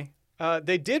some money.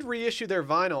 They did reissue their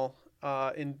vinyl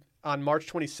on March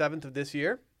 27th of this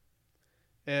year,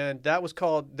 and that was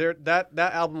called that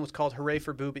album was called "Hooray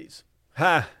for Boobies."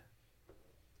 Ha!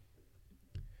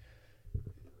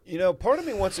 You know, part of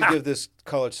me wants to give this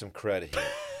college some credit here,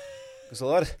 because a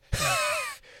lot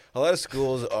of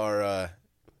schools are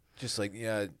just like,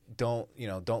 yeah, don't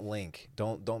link,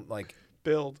 don't like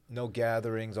Build. no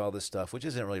gatherings, all this stuff, which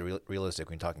isn't really realistic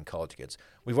when you're talking college kids.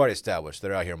 We've already established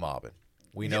they're out here mobbing.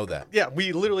 We know that. Yeah,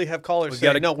 we literally have callers We saying,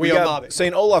 gotta- "No, we We are got- mobbing."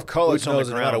 St. Olaf College Boots on the knows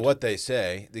no matter ground. what they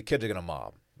say, the kids are gonna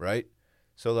mob, right?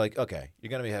 So like, okay, you're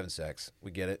gonna be having sex.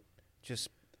 We get it. Just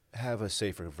have a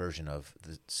safer version of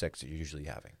the sex that you're usually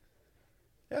having.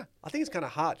 I think it's kind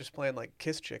of hot just playing like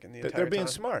Kiss Chicken the entire They're being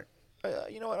time. smart.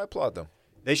 You know what? I applaud them.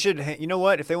 They should, you know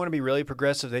what? If they want to be really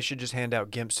progressive, they should just hand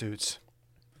out gimp suits.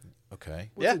 Okay,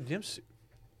 What's Yeah. a gym suit?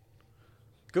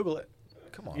 Google it.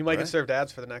 come on. You might Brett. get served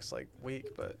ads for the next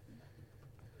week, but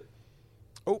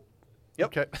Oh. yep.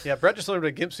 Okay. Yeah, Brett just learned what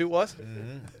a gimp suit was.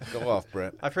 Go off,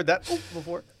 Brett. I've heard that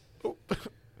before. Oh,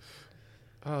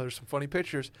 there's some funny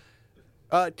pictures.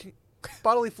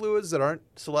 Bodily fluids that aren't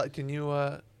select. Can you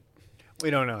We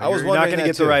don't know. I was You're not wondering going to that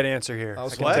get the too. right answer here. I I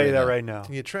was can tell you wondering that that. right now.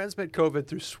 can you transmit COVID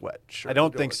through sweat? Sure, I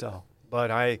don't do think it. so. But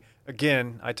I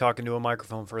talk into a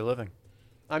microphone for a living.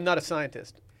 I'm not a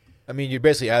scientist. I mean, you're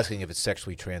basically asking if it's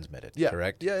sexually transmitted. Yeah.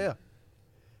 Correct. Yeah.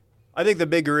 I think the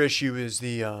bigger issue is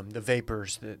the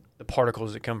vapors, the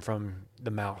particles that come from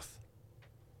the mouth,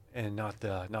 and not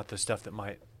the stuff that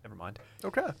might. Never mind.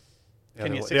 Okay. The Can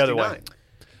other you way- the other way.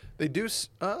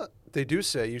 69? They do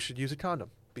say you should use a condom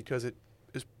because it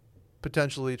is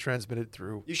potentially transmitted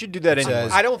through. You should do that It anyway.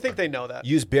 says- I don't think they know that.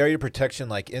 Use barrier protection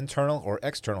like internal or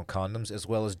external condoms, as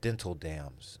well as dental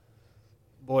dams.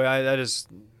 Boy, that is.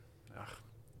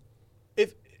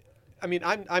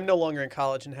 I'm no longer in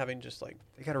college and having just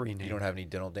They got to rename. You don't have any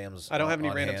dental dams. I don't have any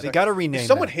on random hand? They got to rename. if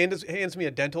someone that. hands me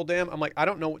a dental dam, I'm like, I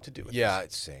don't know what to do with Yeah, this.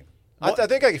 it's the same. What- I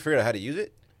think I can figure out how to use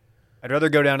it, I'd rather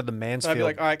go down to the So I'd Mansfield. be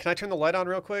like, all right, can I turn the light on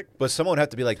real quick? but someone would have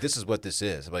to be like, "This is what this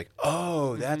is." I'm like,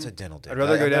 "Oh, that's a dental dam." I'd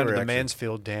rather go I've down to never the actually-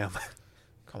 Mansfield Dam.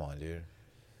 Come on, dude.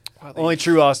 Wow, Only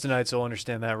true Austinites will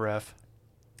understand that, ref.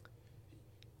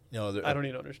 No, I don't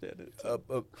even understand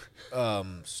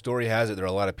it. Story has it there are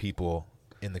a lot of people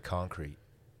in the concrete.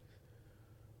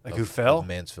 Like of- who fell? of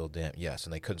Mansfield Dam. Yes,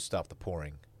 and they couldn't stop the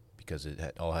pouring because it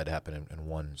all had to happen in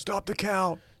one. Stop the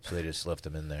count. So they just left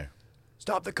them in there.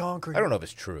 Stop the concrete. I don't know if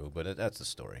it's true, but that's the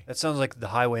story. That sounds like the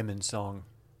Highwayman song.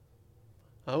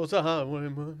 I was a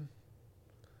highwayman.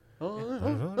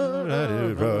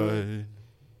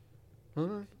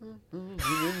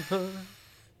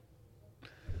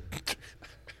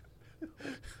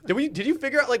 Did you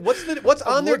figure out like what's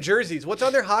on their jerseys? What's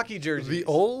on their hockey jerseys? The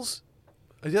Ols?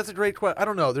 That's a great question. I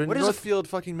don't know. They're in What is Northfield,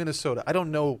 fucking Minnesota. I don't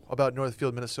know about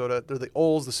Northfield, Minnesota. They're the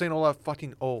Ols, the St. Olaf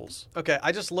fucking Ols. Okay,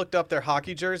 I just looked up their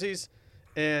hockey jerseys,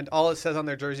 and all it says on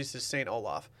their jerseys is St.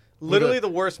 Olaf. Literally the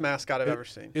worst mascot I've ever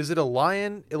seen. Is it a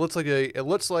lion? It looks like a.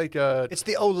 It's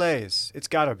the Olays. It's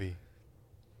gotta be.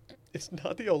 It's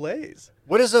not the Olays.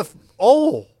 What is a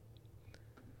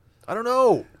I don't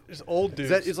know. There's old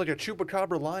dudes. It's like a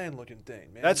chupacabra lion looking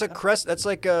thing, man. That's a crest. That's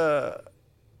like a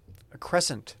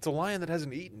crescent. It's a lion that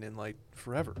hasn't eaten in like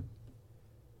forever.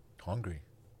 Hungry.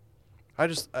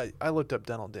 I looked up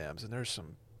dental dams and there's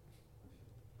some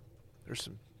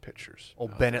pictures.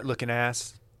 Old Bennett looking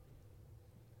ass.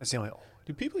 That's the only.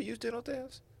 Do people use dental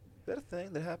dams? Is that a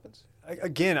thing that happens?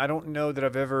 Again, I don't know that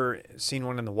I've ever seen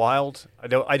one in the wild. I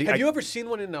don't. Have you ever seen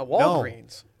one in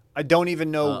Walgreens? I don't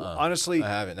even know. Honestly, I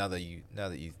haven't. Now that you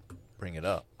bring it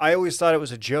up, I always thought it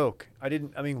was a joke. I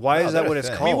didn't. I mean, why No, is that they're what a it's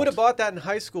thing. called? We would have bought that in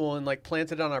high school and like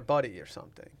planted it on our buddy or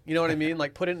something. You know what I mean?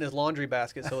 Like put it in his laundry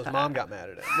basket so his mom got mad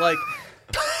at him. Like,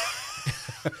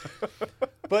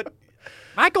 but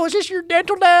Michael, is this your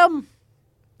dental dam?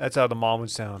 That's how the mom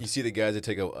would sound. you see the guys that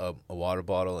take a water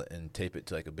bottle and tape it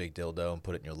to like a big dildo and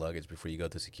put it in your luggage before you go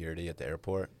through security at the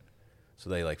airport. So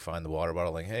they like find the water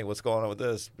bottle, like, hey, what's going on with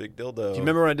this big dildo? Do you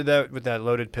remember when I did that with that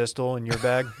loaded pistol in your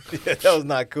bag? Yeah, that was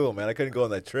not cool, man. I couldn't go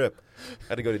on that trip. I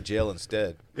had to go to jail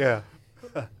instead. Yeah.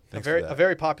 a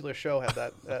very popular show had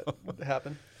that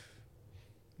happen.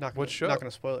 What show? Not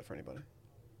going to spoil it for anybody.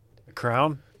 The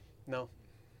Crown? No.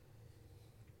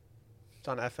 It's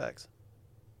on FX.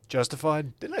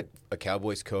 Justified? Didn't a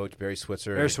Cowboys coach, Barry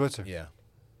Switzer? Barry Switzer. Yeah,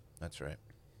 that's right.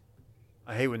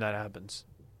 I hate when that happens.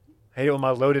 I hate it when my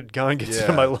loaded gun gets Yeah.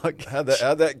 in my luggage. How'd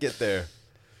that get there?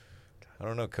 I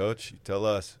don't know, Coach. You tell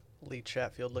us. Lee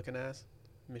Chatfield looking ass.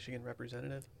 Michigan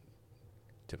representative.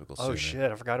 Typical. Oh, Sooner.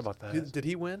 shit. I forgot about that. Did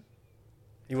he win?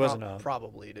 He wasn't on.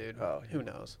 Probably, dude. Oh, Who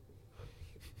knows?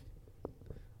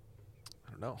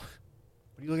 I don't know.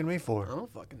 What are you looking at me I for?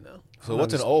 don't fucking know. So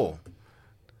what's an O?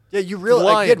 Yeah, you It's a really.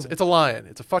 lion. Again, It's a lion.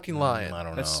 It's a fucking lion. I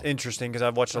don't know. that's interesting because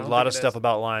I've watched I a don't lot think of it stuff is.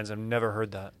 about lions. I've never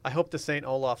heard that. I hope the St.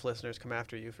 Olaf listeners come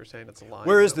after you for saying it's a lie.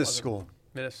 Where when is it this wasn't. school?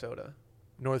 Minnesota.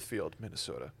 Northfield,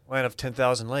 Minnesota. Land of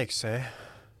 10,000 lakes, eh?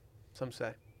 Some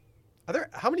say.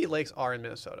 How many lakes are in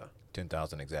Minnesota?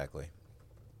 10,000 exactly.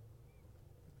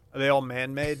 Are they all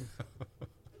man-made?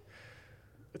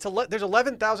 There's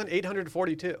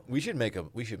 11,842. We should make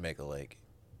a lake.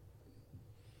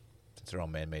 Since they're all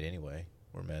man-made anyway.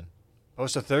 We're men.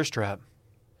 Post a thirst trap.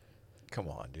 Come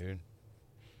on, dude.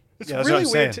 It's Yeah, that's really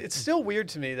what I'm weird. saying. It's still weird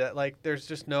to me that like there's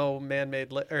just no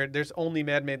man-made or there's only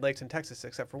man-made lakes in Texas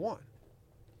except for one.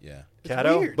 Yeah. It's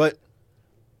Caddo? weird. But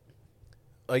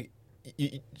like,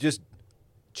 you just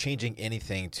changing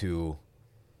anything to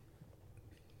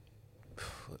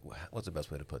what's the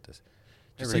best way to put this?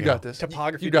 Just we You like, got this.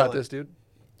 Topography You got Dillon. this, dude.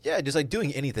 yeah, just like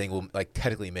doing anything will like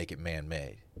technically make it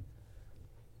man-made.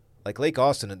 Like Lake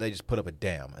Austin, they just put up a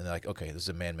dam, and they're like, okay, this is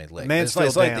a man-made lake. Mansfield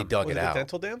it's like Dam. they dug Was it it the out.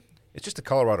 Dental Dam? It's just the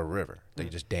Colorado River. They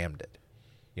just dammed it.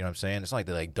 You know what I'm saying? It's not like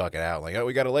they like dug it out. Like, oh,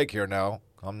 we got a lake here now.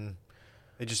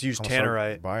 They just used I'm gonna start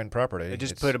tannerite. buying property. They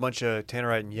just It's- put a bunch of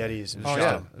tannerite and yetis. It's And just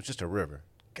shot 'em. it's just a river.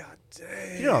 God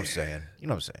damn. You know what I'm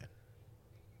saying?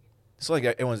 It's like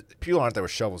everyone's people aren't there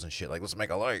with shovels and shit. Like, let's make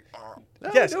a lake.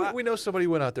 No, Yes, we know somebody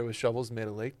went out there with shovels and made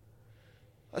a lake.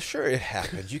 Sure, it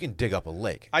happens. You can dig up a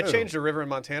lake. I changed a river in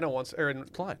Montana once, or in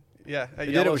Klein. yeah, at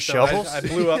You did it with Yellowstone. shovels? I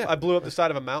blew up. I blew up the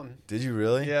side of a mountain. Did you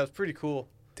really? Yeah, it was pretty cool.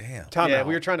 Damn. Time yeah, out.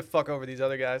 we were trying to fuck over these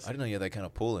other guys. I didn't know you had that kind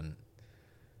of pool in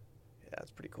Yeah,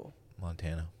 it's pretty cool.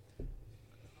 Montana.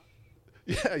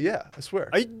 Yeah, I swear.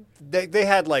 They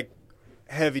had like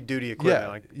heavy duty equipment, yeah,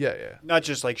 like yeah. not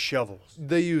just like shovels.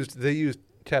 They used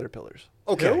caterpillars.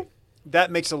 Okay, Who? that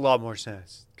makes a lot more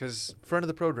sense because Friend of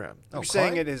the program. you're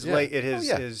saying Klein? it is Yeah. like it is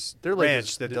Oh, yeah. his Their lake ranch.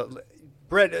 is- That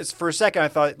Brett, for a second I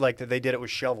thought like that they did it with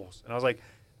shovels, and I was like,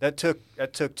 that took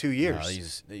 2 years.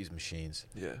 No, they use machines.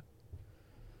 Yeah.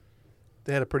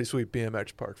 They had a pretty sweet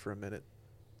BMX park for a minute.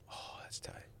 Oh, that's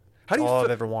tight. How do you all fi-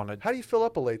 I've ever wanted. How do you fill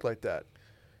up a lake like that?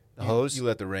 The hose. You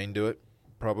let the rain do it,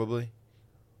 probably.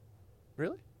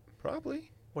 Really?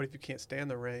 Probably. What if you can't stand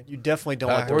the rain? You definitely don't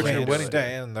let the Origin rain of do wedding it. day.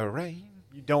 Stand the rain.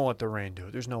 You don't let the rain do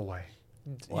it. There's no way.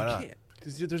 Why you not? can't.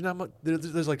 Because there's not much.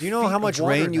 There's like. Do you know feet how of much water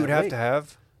rain in you would that have lake. to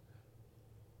have?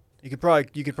 You could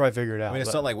probably figure it out. I mean,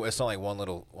 it's but- not like one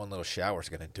little shower's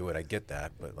gonna do it. I get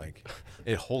that, but like,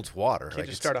 it holds water. Can't Like,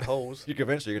 just it's- start a hose. You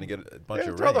eventually you're gonna get a bunch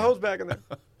Yeah, of throw rain. the hose back in there.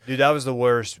 Dude, that was the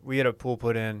worst. We had a pool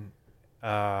put in.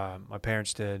 My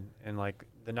parents did, and like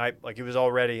the night, like it was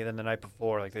all ready, and then the night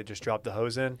before, like they just dropped the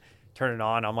hose in, turn it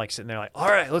on. I'm like sitting there, like, all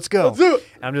right, let's go. Let's do it.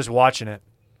 And I'm just watching it.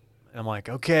 And I'm like,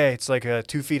 okay, it's like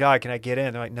 2 feet high. Can I get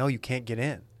in? They're like, no, you can't get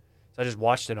in. So I just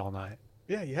watched it all night.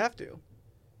 Yeah, you have to.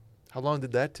 How long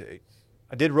did that take?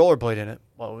 I did rollerblade in it.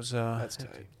 Well, it was. That's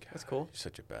tight. That's cool. You're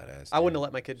such a badass. I wouldn't have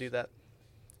let my kid do that.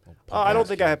 I don't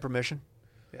think I had permission.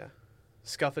 Yeah.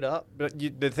 Scuff it up. But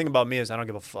the thing about me is I don't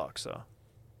give a fuck. So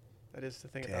That is the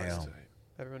thing about Damn. us.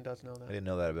 Everyone does know I that. didn't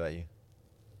know that about you.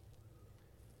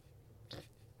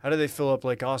 how do they fill up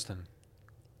Lake Austin?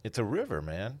 It's a river,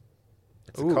 man.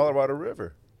 It's Ooh. the Colorado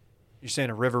River. You're saying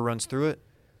a river runs through it?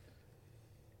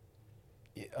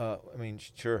 I mean,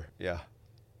 sure, yeah.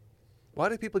 Why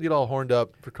do people get all horned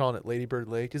up for calling it Lady Bird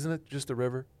Lake? Isn't it just a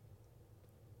river?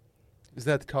 Isn't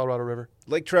that the Colorado River?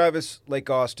 Lake Travis, Lake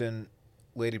Austin,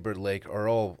 Lady Bird Lake are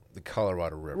all the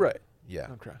Colorado River. Right. Yeah.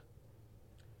 Okay.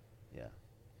 Yeah.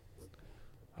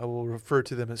 I will refer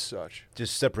to them as such.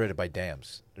 Just separated by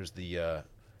dams. There's the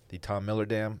Tom Miller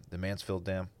Dam, the Mansfield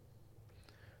Dam.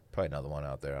 Probably another one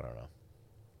out there. I don't know.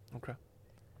 Okay.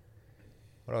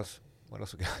 What else? What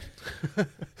else we got?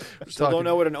 Still don't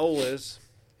know what an ole is.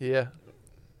 Yeah.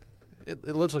 It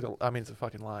looks like it's a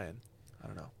fucking lion. I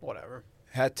don't know. Whatever.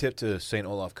 Hat tip to St.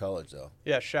 Olaf College, though.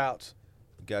 Yeah, shouts.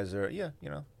 The guys are, you're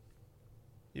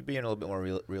being a little bit more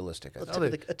realistic. I A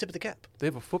think. tip of the cap. They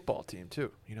have a football team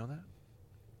too. You know that?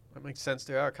 That makes sense.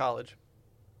 They are a college.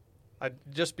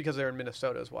 Just because they're in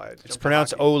Minnesota is why I jumped It's to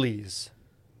pronounced hockey. Ole's.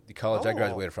 The college I Oh.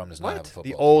 graduated from does not have a What? football The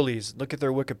team. Ole's. Look at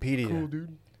their Wikipedia. Cool,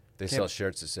 dude. They Can't- sell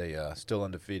shirts that say "Still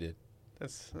undefeated."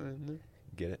 That's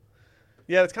Get it?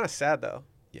 yeah. It's kind of sad though.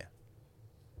 Yeah.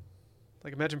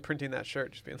 Like imagine printing that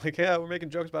shirt, just being like, "Yeah, we're making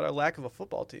jokes about our lack of a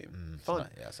football team." It's Fun.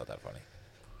 not- yeah, it's not that funny.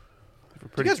 Do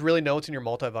you guys really know what's in your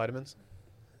multivitamins?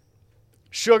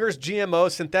 Sugars,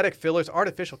 GMOs, synthetic fillers,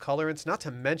 artificial colorants, not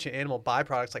to mention animal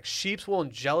byproducts like sheep's wool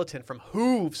and gelatin from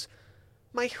hooves.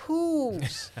 My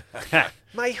hooves.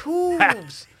 My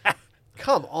hooves.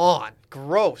 Come on.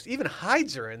 Gross. Even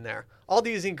hides are in there. All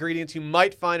these ingredients you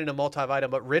might find in a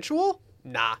multivitamin, but Ritual?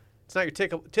 Nah. It's not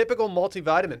your typical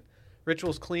multivitamin.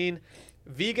 Ritual's clean,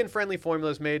 vegan-friendly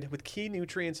formulas made with key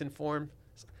nutrients and forms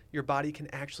your body can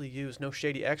actually use. No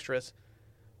shady extras.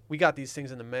 We got these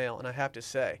things in the mail, and I have to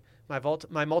say, my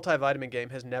multivitamin game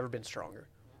has never been stronger.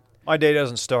 My day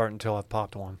doesn't start until I've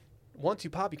popped one. Once you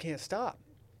pop, you can't stop.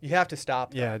 You have to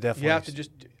stop. Yeah, though. definitely. You have to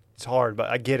just It's hard, but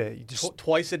I get it. You just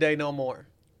twice a day, no more.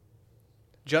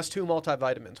 Just 2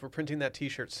 multivitamins. We're printing that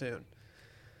T-shirt soon.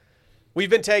 We've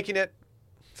been taking it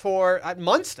for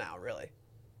months now, really.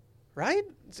 Right?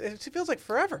 It feels like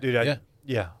forever. dude.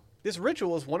 Yeah. This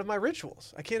ritual is one of my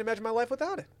rituals. I can't imagine my life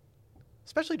without it,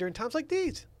 especially during times like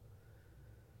these.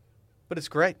 But it's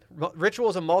great. Ritual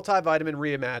is a multivitamin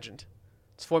reimagined.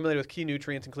 It's formulated with key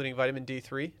nutrients, including vitamin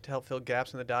D3, to help fill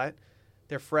gaps in the diet.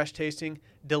 Their fresh-tasting,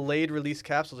 delayed-release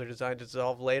capsules are designed to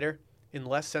dissolve later in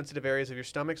less sensitive areas of your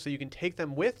stomach, so you can take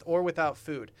them with or without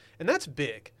food. And that's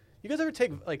big. You guys ever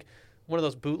take like one of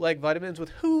those bootleg vitamins with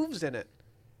hooves in it?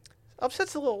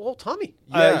 Upsets the little tummy.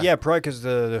 yeah, probably because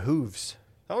the hooves.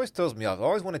 It always throws me off. I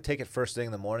always want to take it first thing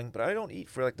in the morning, but I don't eat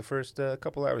for like the first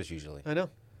couple hours usually. I know.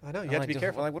 You I'm have to like, be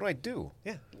careful. Like, what do I do?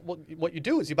 Yeah. Well, what you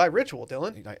do is you buy Ritual,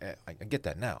 Dylan. I get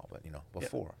that now, but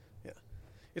before. Yeah.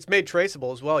 It's made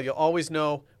traceable as well. You'll always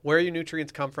know where your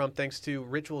nutrients come from thanks to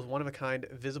Ritual's one-of-a-kind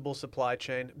visible supply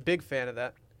chain. Big fan of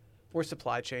that. We're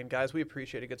supply chain guys. We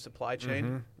appreciate a good supply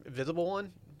chain. Visible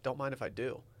one, don't mind if I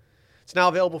do. It's now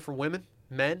available for women,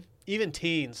 men, even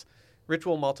teens.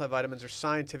 Ritual multivitamins are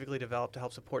scientifically developed to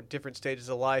help support different stages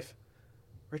of life.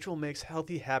 Ritual makes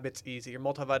healthy habits easy. Your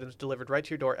multivitamins delivered right to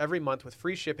your door every month with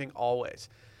free shipping always.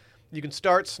 You can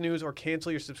start, snooze, or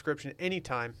cancel your subscription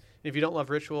anytime. And if you don't love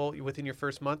Ritual within your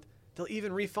first month, they'll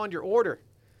even refund your order.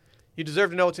 You deserve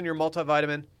to know what's in your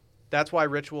multivitamin. That's why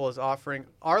Ritual is offering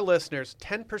our listeners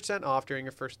 10% off during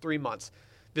your first 3 months.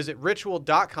 Visit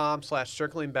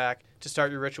ritual.com/circlingback to start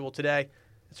your ritual today.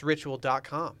 It's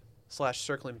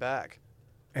ritual.com/circlingback.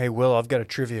 Hey, Will, I've got a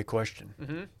trivia question.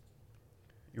 Mm-hmm.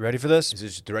 You ready for this? Is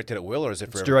this directed at Will or is it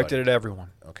for It's everybody? directed at everyone.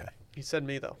 Okay. He said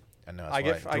me though. I know. I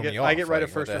get right of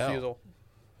first refusal.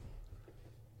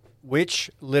 Which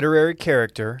literary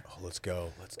character, Oh, let's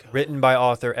go. Let's go. written by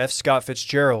author F. Scott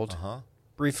Fitzgerald, Uh-huh.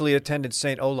 briefly attended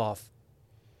St. Olaf?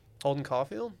 Holden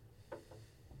Caulfield.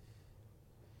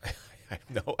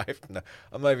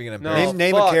 I'm not even gonna No, embarrass.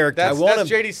 Name a fuck. character. That's, I wanna- that's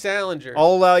J.D. Salinger. I'll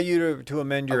allow you to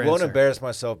amend your I won't answer. embarrass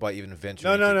myself by even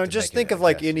venturing. No. to Just make think an of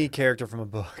like guess any here. character from a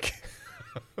book.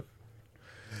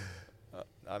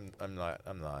 I'm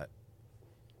not.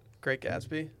 Great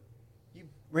Gatsby.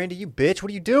 Randy, you bitch! What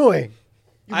are you doing?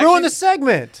 You I ruined actually- the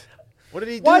segment. What did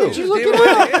he do? Why did you look David it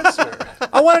had up? the answer.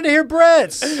 I wanted to hear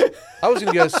Brett's. I was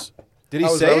gonna guess. Did he I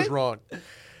was, say I was it? wrong.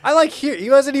 I like hear. He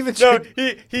wasn't even. No,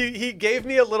 trying- he gave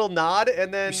me a little nod,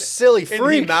 and then You silly and he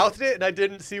freak. mouthed it, and I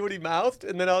didn't see what he mouthed,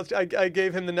 and then I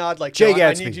gave him the nod like, Jay no, I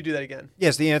Gatsby. need you to do that again.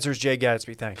 Yes, the answer is Jay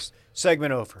Gatsby. Thanks.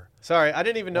 Segment over. Sorry, I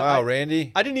didn't even know. Wow,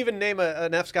 Randy. I didn't even name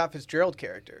an F. Scott Fitzgerald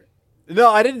character. No,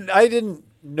 I didn't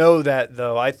know that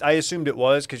though. I assumed it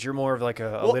was because you're more of like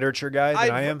a Well, literature guy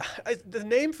than I am. The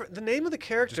name of the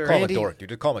character. Call him a Randy- dork, dude.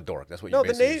 Just call him a dork. That's what No, you the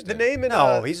basically name just the did. name in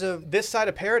No, he's a- This Side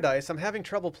of Paradise. I'm having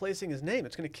trouble placing his name.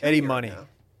 It's gonna kill Eddie me right Money. now.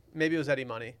 Maybe it was Eddie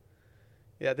Money.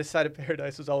 Yeah, This Side of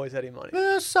Paradise was always Eddie Money.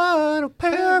 This side of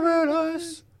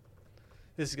paradise.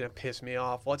 This is gonna piss me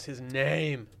off. What's his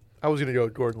name? I was gonna go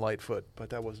with Gordon Lightfoot, but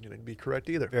that wasn't gonna be correct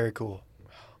either. Very cool.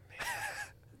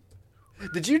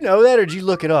 Did you know that, or did you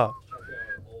look it up?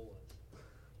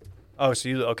 Oh, so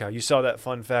you saw that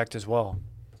fun fact as well.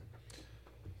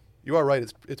 You are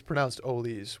right. It's pronounced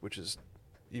Oles, which is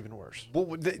even worse. Well,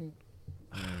 the-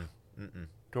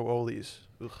 Go Oles.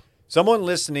 Ugh. someone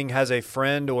listening has a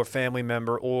friend or family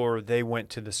member, or they went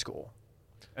to the school,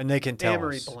 and they can tell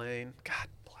Amory us. Blaine. God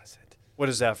bless it. What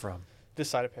is that from? This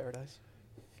Side of Paradise.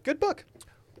 Good book.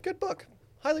 Good book.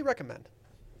 Highly recommend.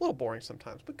 A little boring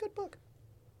sometimes, but good book.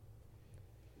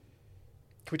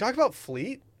 Can we talk about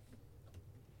Fleet?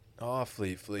 Oh,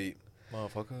 Fleet,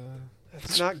 motherfucker.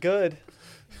 That's not good.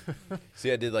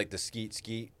 See, I did like the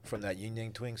skeet from that Yin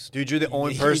Yang Twins. Dude, you're the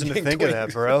only Yin person to Yang think of that,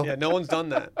 Twins. bro. Yeah, no one's done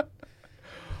that.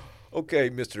 Okay,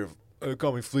 Mister,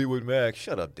 call me Fleetwood Mac.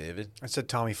 Shut up, David. I said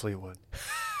Tommy Fleetwood.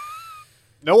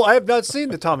 No, I have not seen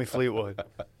the Tommy Fleetwood.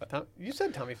 You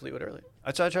said Tommy Fleetwood earlier.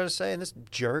 That's what I try to say, and this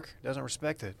jerk doesn't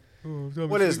respect it.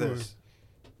 What is this?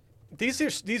 These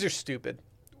are stupid.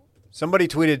 Somebody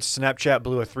tweeted Snapchat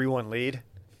blew a 3-1 lead,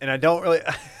 and I don't really.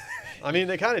 I mean,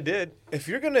 they kind of did. If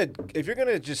you're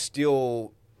gonna just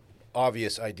steal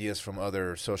obvious ideas from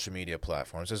other social media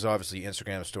platforms, there's obviously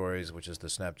Instagram stories, which is the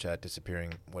Snapchat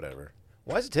disappearing, whatever.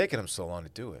 Why is it taking them so long to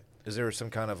do it? Is there some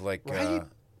kind of like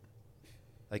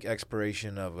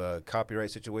expiration of a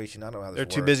copyright situation? I don't know how this They're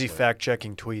works. too busy but- fact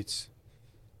checking tweets.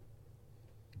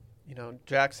 You know,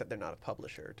 Jack said they're not a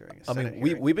publisher during a I Senate mean,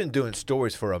 hearing. we've been doing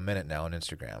stories for a minute now on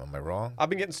Instagram. Am I wrong? I've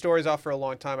been getting stories off for a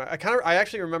long time. I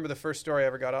actually remember the first story I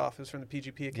ever got off. It was from the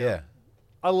PGP account. Yeah.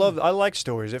 I like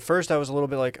stories. At first, I was a little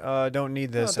bit like, I don't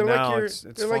need this, No, and they're now like your, it's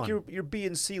they're fun. like your B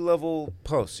and C level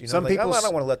posts. You know, Some like, people I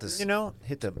don't want to let this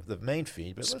hit the main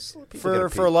feed, but let's let people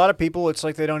get for a lot of people, it's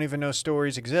like they don't even know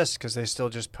stories exist because they still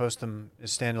just post them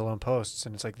as standalone posts,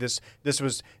 and it's like this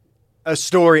was a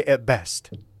story at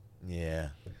best. Yeah.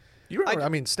 You remember? I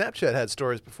mean, Snapchat had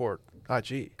stories before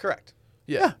IG. Correct.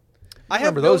 Yeah. I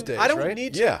remember those days, I don't right?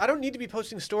 need to. Yeah. I don't need to be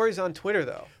posting stories on Twitter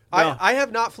though. No. I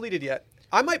have not fleeted yet.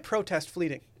 I might protest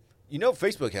fleeting. You know,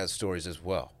 Facebook has stories as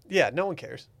well. Yeah, no one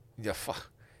cares. Yeah.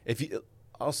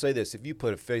 I'll say this: if you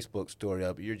put a Facebook story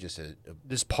up, you're just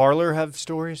Does Parler have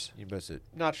stories? you're just a.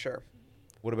 Not sure.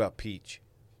 What about Peach?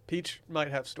 Peach might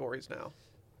have stories now.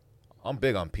 I'm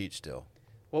big on Peach still.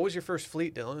 What was your first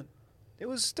fleet, Dylan? It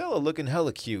was Stella looking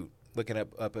hella cute, looking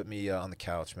up at me on the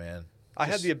couch, man. I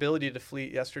had the ability to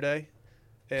fleet yesterday,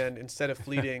 and instead of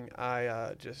fleeting,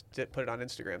 I just put it on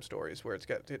Instagram stories where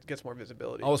it gets more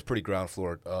visibility. I was pretty ground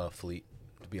floor fleet,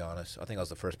 to be honest. I think I was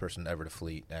the first person ever to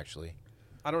fleet, actually.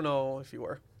 I don't know if you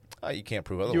were. You can't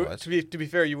prove You, otherwise. to be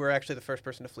fair, you were actually the first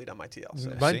person to fleet on my TL.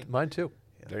 So. See? Mine too.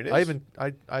 There it is.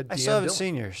 I I DM'd still haven't Dillon.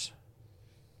 seen yours.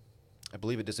 I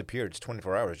believe it disappeared. It's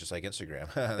 24 hours, just like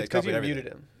Instagram. They It's because copied you everything.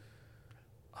 muted him.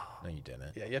 No, you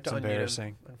didn't. Yeah, you have to It's unmute embarrassing.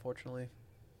 him, unfortunately.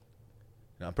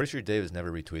 No, I'm pretty sure Dave has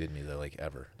never retweeted me though, like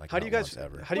ever. Like How do not you guys? once,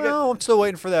 ever? How do you guys? Well, I'm still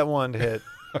waiting for that one to hit.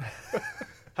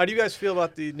 How do you guys feel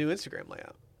about the new Instagram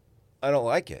layout? I don't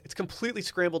like it. It's completely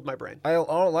scrambled my brain. I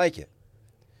don't like it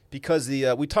because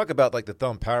we talk about like the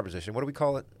thumb power position. What do we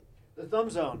call it? The thumb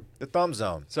zone. The thumb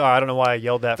zone. Sorry, I don't know why I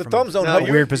yelled that The from thumb zone, a how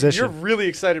you're- weird position. You're really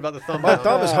excited about the thumb. My down.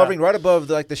 thumb is hovering right above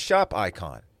the shop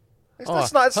icon.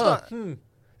 That's not. It's not.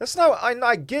 That's not.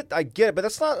 I get it, but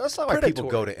that's not why people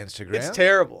go to Instagram. It's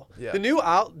terrible. Yeah. The new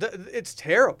it's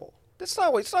terrible. It's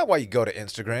not why you go to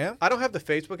Instagram. I don't have the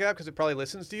Facebook app because it probably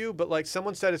listens to you, but like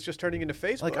someone said, it's just turning into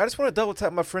Facebook. Like I just want to double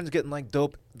tap my friends getting like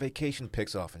dope vacation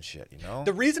pics off and shit. You know.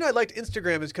 The reason I liked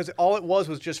Instagram is because all it was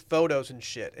just photos and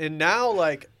shit. And now,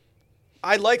 like,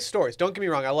 I like stories. Don't get me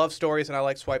wrong. I love stories and I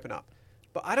like swiping up.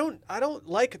 but I don't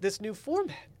like this new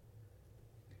format.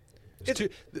 It's too,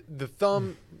 the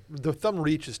thumb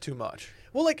reach is too much.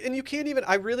 Well, like, and you can't even.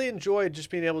 I really enjoyed just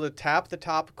being able to tap the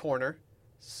top corner,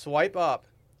 swipe up,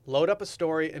 load up a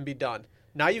story, and be done.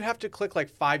 Now you have to click like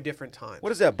 5 different times.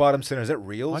 What is that bottom center? Is that Why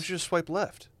Reels? don't you just swipe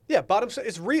left? Yeah,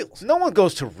 it's Reels. No one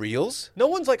goes to Reels. No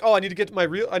one's like, oh, I need to get my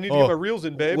reel. I need to get my Reels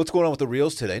in, babe. What's going on with the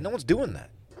Reels today? No one's doing that.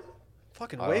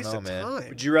 Fucking I don't waste know, of man. time.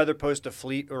 Would you rather post a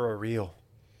fleet or a reel?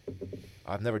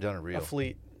 I've never done a A Reel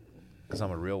fleet. because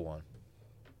I'm a real one.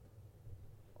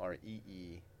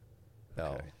 REE. No.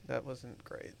 Okay, that wasn't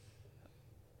great.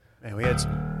 Man, we had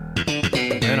some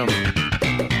momentum.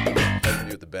 Nothing to do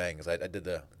with the bang because I did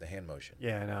the hand motion.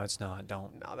 Yeah, no, it's not.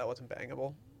 Don't. No, that wasn't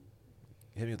bangable.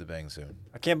 Hit me with the bang soon.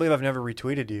 I can't believe I've never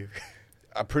retweeted you.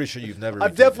 I'm pretty sure you've never.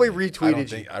 I've retweeted definitely me.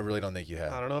 retweeted you. I really don't think you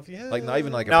have. I don't know if you have. Like not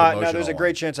even like a No, promotional there's a one.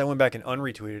 great chance I went back and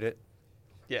unretweeted it.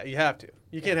 Yeah, you have to.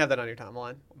 You can't have that on your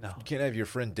timeline. No, You can't have your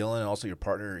friend Dillon and also your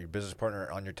partner, your business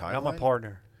partner, on your timeline. not my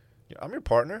partner. Yeah, I'm your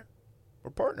partner.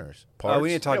 We're partners. Oh, we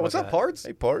need to talk Hey, about what's up, that. Pards?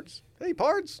 Hey, parts. Hey,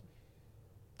 Pards.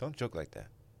 Don't joke like that.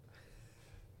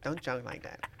 Don't joke like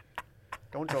that.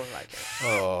 Don't joke like that.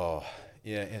 Oh,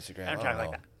 yeah, Instagram. I'm I talking don't like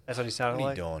know. that. That's what he sounded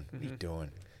What are you like. doing? What are you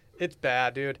doing? It's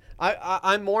bad, dude.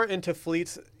 I'm more into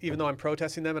fleets, even though I'm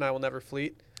protesting them, and I will never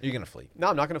fleet. You're gonna fleet. No,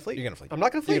 I'm not gonna fleet. You're gonna fleet. I'm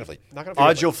not gonna fleet. You're gonna fleet. Not gonna fleet.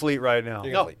 Odds you'll fleet right now.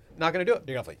 You're No, gonna fleet. not gonna do it.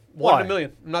 You're gonna fleet. 1 in Why? a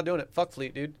million. I'm not doing it. Fuck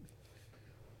fleet, dude.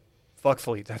 Fuck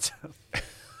fleet. That's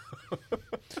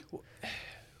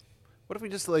What if we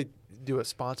just like do a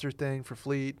sponsor thing for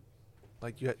Fleet?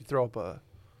 Like you throw up a,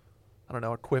 I don't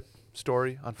know, a quip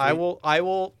story on Fleet. I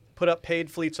will put up paid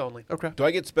fleets only. Okay. Do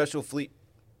I get special fleet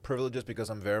privileges because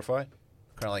I'm verified?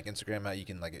 Kind of like Instagram, how you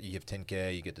can like you have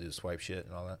 10K, you get to do swipe shit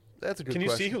and all that. That's a good Can you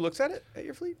question. see who looks at it at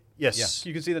your fleet? yes.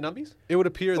 You can see the numbies. It would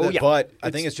appear Oh, that yeah. But I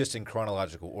think it's just in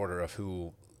chronological order of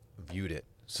who viewed it.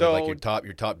 So like So-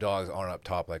 your top dogs aren't up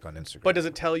top like on Instagram. But does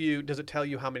it tell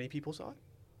you how many people saw it?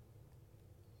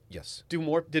 yes,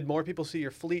 Did more people see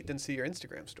your fleet than see your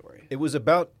Instagram story? it was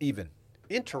about even.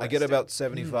 Interesting. I get about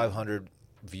 7,500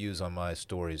 views on my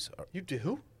stories. You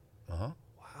do? Uh-huh.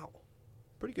 Wow.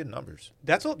 Pretty good numbers.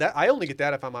 That's all. That I only get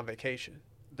that if I'm on vacation.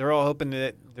 They're all hoping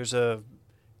that there's a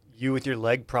you with your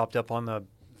leg propped up on the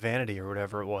vanity or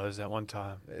whatever it was at one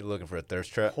time. They're looking for a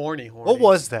thirst trap. Horny. What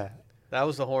was that? That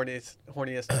was the horniest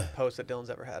post that Dillon's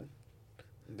ever had.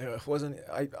 There wasn't.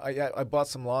 I bought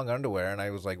some long underwear and I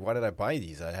was like, why did I buy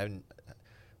these? I haven't.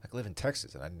 I live in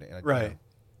Texas and I Right.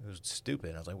 it was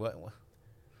stupid. I was like, what?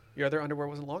 Your other underwear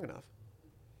wasn't long enough.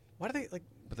 Why do they like?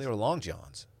 But they were long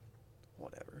johns.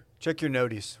 Whatever. Check your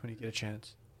noties when you get a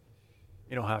chance.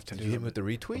 You don't have to Did do you hit it. me with the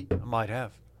retweet? I might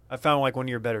have. I found like one of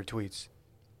your better tweets.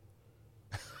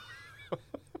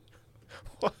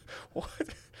 What?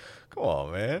 Come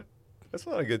on, man. That's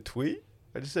not a good tweet.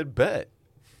 I just said bet.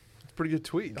 it's a pretty good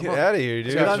tweet. Get out of here,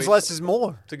 dude. Sometimes less is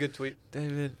more. It's a good tweet.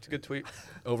 David. It's a good tweet.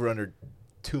 Over under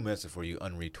 2 minutes before you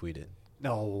unretweet it.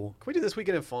 No. Can we do this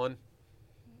weekend in fun?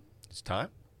 It's time.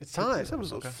 It's time, This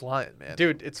episode's flying, man.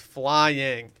 dude. It's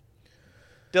flying.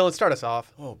 Dylan, start us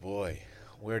off. Oh boy,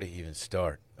 where to even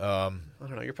start? I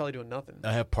don't know. You're probably doing nothing.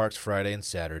 I have parks Friday and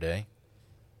Saturday.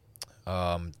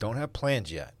 Don't have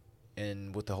plans yet,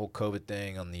 and with the whole COVID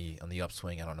thing on the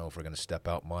upswing, I don't know if we're gonna step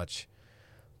out much,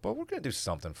 but we're gonna do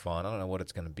something fun. I don't know what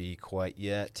it's gonna be quite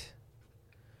yet.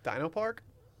 Dino Park.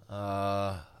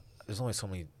 There's only so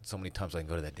many times I can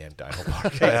go to that damn dino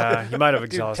park. Yeah, you might have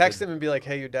Dude, exhausted. text him and be like,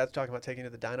 "Hey, your dad's talking about taking you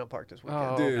to the Dino Park this weekend."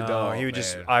 Oh, Dude, No, he would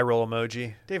just eye roll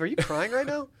emoji. Dave, are you crying right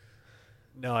now?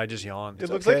 No, I just yawned. It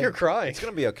looks like you're crying. It's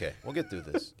gonna be okay. We'll get through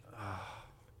this.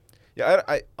 Yeah,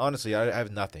 I honestly I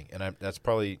have nothing, and I'll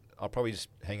probably just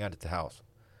hang out at the house.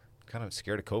 I'm kind of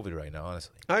scared of COVID right now,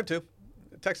 honestly. I am too.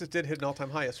 Texas did hit an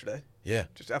all-time high yesterday. Yeah.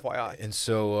 Just FYI. And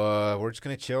so we're just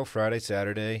gonna chill Friday,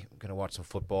 Saturday. I'm gonna watch some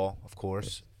football, of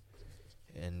course.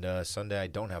 And Sunday I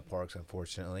don't have parks,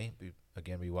 unfortunately.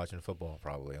 Be watching football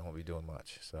probably. I won't be doing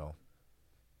much. So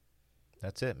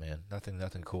that's it, man.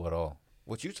 Nothing cool at all.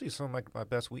 What's usually some of my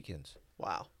best weekends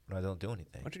Wow. when I don't do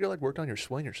anything. Why don't you go like work on your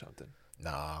swing or something?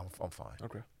 Nah, I'm fine.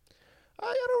 Okay.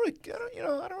 I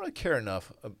don't really care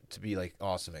enough to be like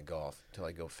awesome at golf until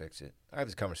I go fix it. I have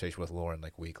this conversation with Lauren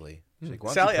like weekly. She's like, "Why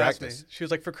don't Sally you asked me. practice?" She was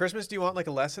like, "For Christmas, do you want like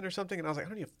a lesson or something?" And I was like, "I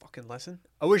don't need a fucking lesson."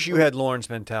 I wish you had Lauren's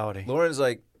mentality. Lauren's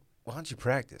like, "Why don't you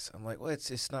practice?" I'm like, "Well,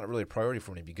 it's not really a priority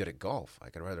for me to be good at golf.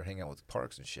 I'd rather hang out with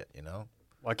parks and shit, you know."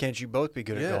 Why can't you both be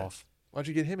good Yeah. at golf? Why'd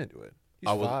you get him into it? He's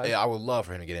I would 5. I would love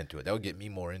for him to get into it. That would get me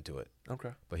more into it.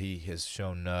 Okay. But he has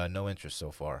shown no interest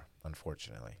so far,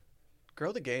 unfortunately.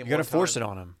 Grow the game. You got to force it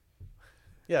on him.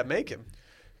 Yeah, make him.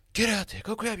 Get out there,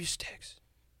 go grab your sticks.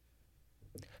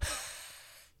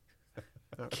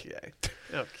 Okay.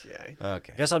 Okay.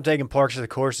 Okay. Guess I'm taking Parks to the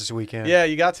course this weekend. Yeah,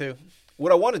 you got to.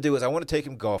 What I want to do is I want to take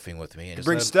him golfing with me and just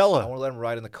Bring let him- Stella. I want to let him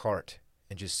ride in the cart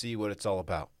and just see what it's all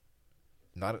about.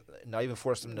 Not even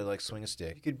force him to like swing a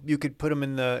stick. You could put him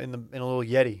in a little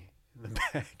Yeti in the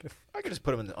back. I could just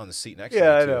put him on the seat next to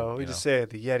Yeah, me. I too, know. you We just say it.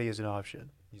 The Yeti is an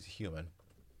option. he's a human.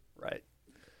 Right.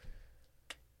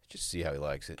 Just see how he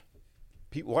likes it.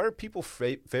 Why are people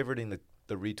favoriting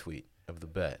the retweet of the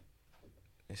bet?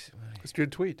 It's a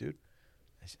good tweet, dude.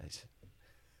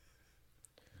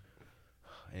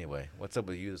 Anyway, what's up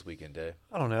with you this weekend, Dave?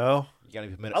 I don't know. You got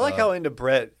any I like how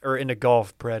into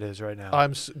golf Brett is right now.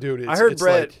 Dude. I heard it's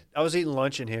Brett. like- I was eating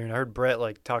lunch in here, and I heard Brett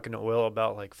like talking to Will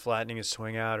about like flattening his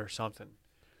swing out or something,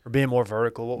 or being more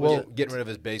vertical. What was it? getting rid of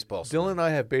his baseball. Dylan and I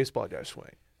have baseball guy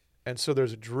swing, and so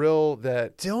there's a drill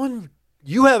that Dylan,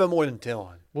 you have it more than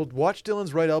Dylan. we'll watch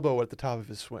Dylan's right elbow at the top of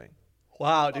his swing.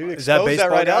 Wow, dude. Is that Expose that baseball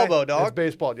right guy? elbow, That's dog.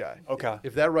 baseball guy. Okay.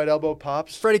 If that right elbow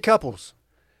pops, Freddie Couples.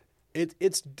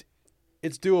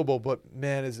 it's doable, but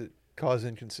man, is it cause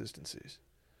inconsistencies.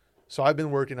 So I've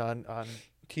been working on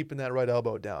keeping that right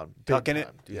elbow down. Big Tucking it?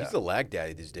 time. Dude, Yeah. he's the lag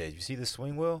daddy these days. You see the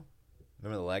swing, Will?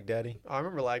 Remember the lag daddy? Oh, I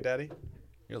remember Lag Daddy.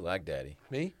 You're a lag daddy.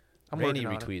 Me? I'm Randy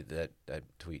working on it. retweeted that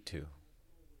tweet too.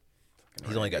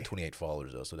 He's only got 28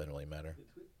 followers though, so it doesn't really matter.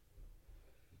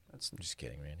 I'm just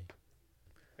kidding, Randy.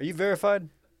 Are you verified?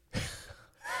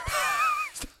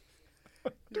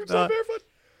 Dude's Nah. not barefoot.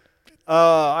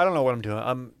 I don't know what I'm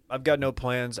doing. I've got no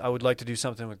plans. I would like to do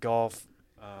something with golf.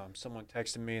 Someone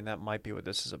texted me, and that might be what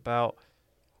this is about.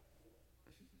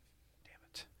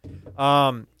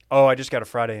 Damn it. I just got a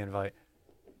Friday invite.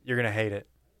 You're gonna hate it.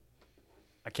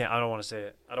 I don't want to say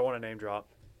it. I don't want to name drop,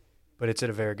 but it's at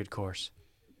a very good course.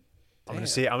 I'm gonna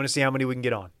see how many we can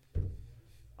get on.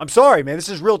 I'm sorry, man. This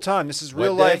is real time. This is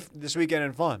real What day? life. This weekend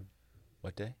and fun.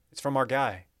 What day? It's from our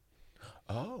guy.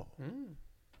 Oh,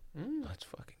 let's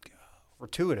fucking go.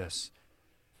 Fortuitous.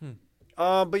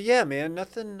 But yeah, man,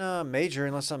 nothing major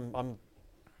unless I'm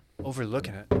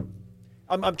overlooking it.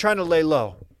 I'm trying to lay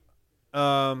low.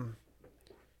 Got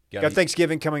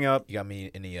Thanksgiving coming up. You got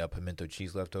me any pimento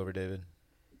cheese left over, David?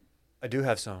 I do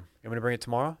have some. You want me to bring it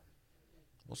tomorrow?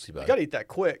 We'll see You about got to it. eat that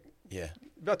quick. Yeah.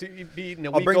 You're about to be eating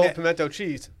a I'll bring week-old that- pimento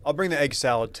cheese. I'll bring the egg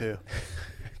salad too.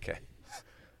 Okay.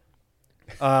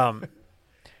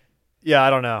 Yeah, I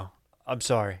don't know. I'm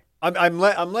sorry. I'm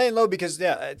laying low because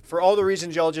for all the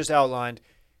reasons y'all just outlined,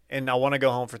 and I want to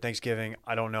go home for Thanksgiving.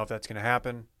 I don't know if that's going to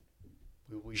happen.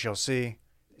 We shall see.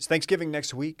 Is Thanksgiving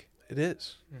next week? It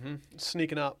is. Mm-hmm.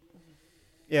 Sneaking up.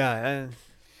 Yeah, and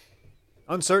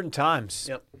uncertain times.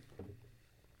 Yep.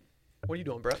 What are you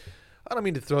doing, Brett? I don't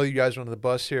mean to throw you guys under the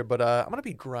bus here, but I'm going to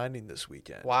be grinding this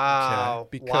weekend. Wow.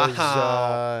 Because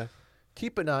wow.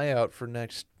 keep an eye out for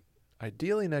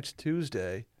ideally next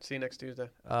Tuesday. See you next Tuesday.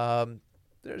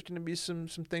 There's going to be some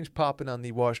things popping on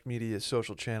the Washed Media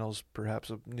social channels, perhaps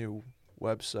a new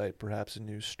website, perhaps a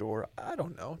new store. I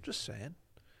don't know. Just saying.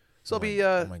 So I'll be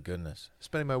Oh my goodness.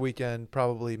 spending my weekend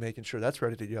probably making sure that's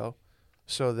ready to go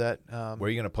so that Where are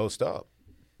you gonna post up?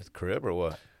 At the crib or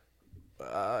what?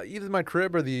 either my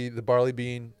crib or the barley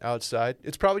bean outside.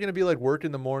 It's probably going to be like work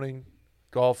in the morning,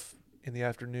 golf in the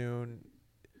afternoon,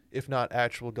 if not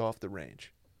actual golf the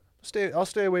range. I'll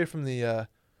stay away from the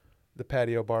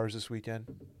patio bars this weekend.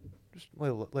 Just lay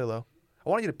low. I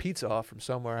want to get a pizza off from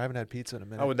somewhere. I haven't had pizza in a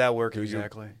minute. How would that work Dude,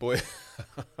 exactly?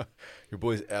 Your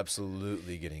boy's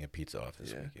absolutely getting a pizza off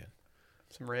this Yeah. weekend.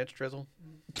 Some ranch drizzle.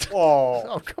 Oh,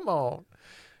 Oh, come on.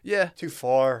 Yeah. too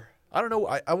far. I don't know.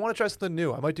 I want to try something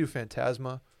new. I might do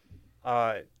Phantasma.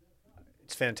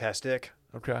 It's fantastic.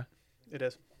 Okay. It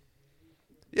is.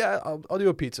 Yeah, I'll do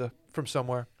a pizza from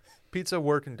somewhere. Pizza,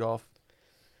 work, and golf.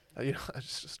 I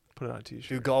just put it on a T-shirt.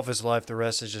 Dude, golf is life. The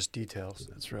rest is just details.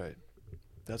 That's right.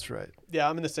 That's right. Yeah,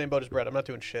 I'm in the same boat as Brett. I'm not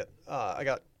doing shit. I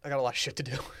got a lot of shit to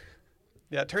do.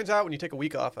 Yeah, it turns out when you take a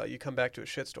week off, you come back to a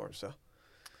shitstorm. So,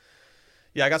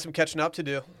 yeah, I got some catching up to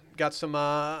do. Got some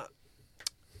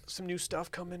new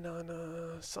stuff coming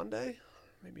on Sunday.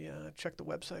 Maybe check the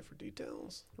website for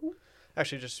details.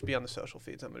 Actually, just be on the social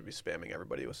feeds. I'm going to be spamming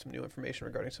everybody with some new information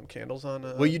regarding some candles on.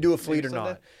 Will you do a maybe fleet or Sunday.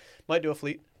 not? Might do a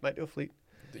fleet. Might do a fleet.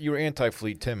 You were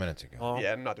anti-fleet 10 minutes ago. Oh.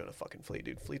 Yeah, I'm not doing a fucking fleet,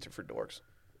 dude. Fleets are for dorks.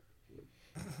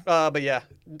 But yeah,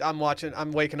 I'm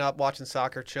waking up, watching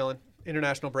soccer, chilling.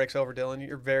 International break's over, Dylan.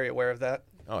 You're very aware of that.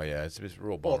 Oh yeah, it's a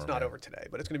real bummer. Well, it's not man. over today,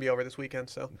 but it's going to be over this weekend,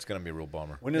 so It's gonna be a real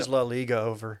bummer. When is La Liga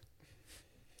over?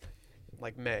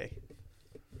 like May.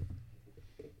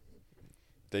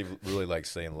 They really like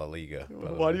saying La Liga.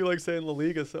 Why do you like saying La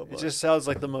Liga so It much? just sounds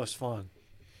like the most fun.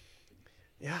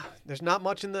 Yeah, there's not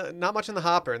much in the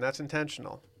hopper, and that's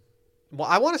intentional. Well,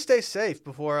 I want to stay safe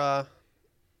before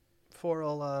before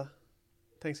all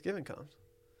Thanksgiving comes.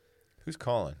 Who's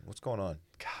calling? What's going on?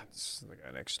 God, this is the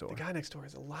guy next door. The guy next door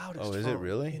is the loudest. Oh, is it phone.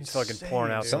 really? He's fucking Insane,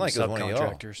 pouring out dude. some Sound like it was one of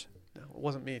y'all. subcontractors. No, it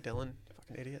wasn't me, Dillon.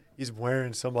 Fucking idiot. He's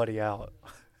wearing somebody out.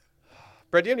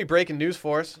 Brett, do you have any breaking news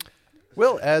for us?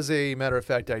 Well, as a matter of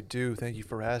fact, I do. Thank you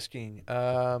for asking.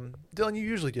 Dillon, you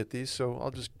usually get these, so I'll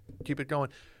just keep it going.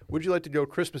 Would you like to go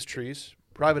Christmas trees,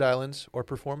 private islands, or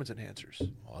performance enhancers?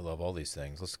 Oh, I love all these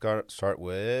things. Let's start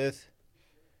with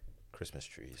Christmas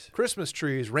trees. Christmas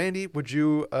trees. Randy, would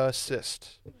you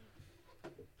assist?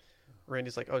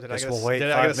 Randy's like, oh, did I Guess get we'll wait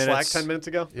did I 5 get a slack minutes. 10 minutes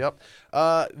ago? Yep.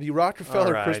 The Rockefeller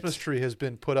All right. Christmas tree has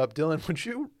been put up. Dylan,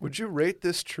 would you rate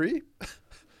this tree?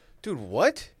 Dude,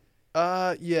 what?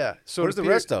 Yeah. So Where's the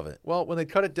rest of it? Well, when they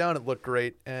cut it down, it looked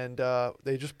great, and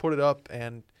they just put it up,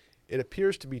 and it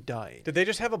appears to be dying. Did they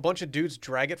just have a bunch of dudes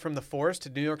drag it from the forest to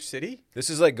New York City? This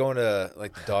is like going to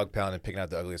like the dog pound and picking out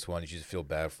the ugliest one. You just feel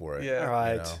bad for it. Yeah. All you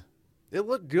right. know? It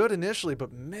looked good initially,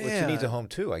 but man, But you need a home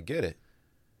too. I get it.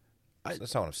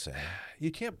 That's not what I'm saying.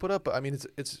 you can't put up. I mean,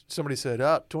 it's somebody said,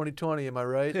 2020. Am I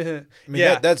right? I mean,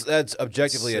 yeah. that's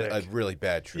objectively a Sick. really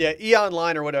bad tree. Yeah,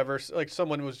 E-Online or whatever. Like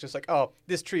someone was just like, oh,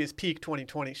 this tree is peak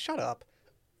 2020. Shut up.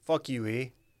 Fuck you,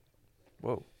 E.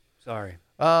 Whoa. Sorry.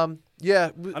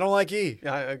 Yeah. I don't like E.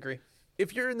 Yeah, I agree.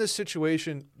 If you're in this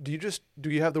situation, do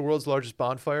you have the world's largest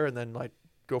bonfire and then like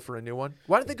go for a new one?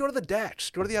 Why don't they go to the Dax?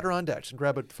 Go to the Adirondacks and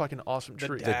grab a fucking awesome The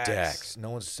tree. The Dax. Dax. No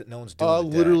one's doing the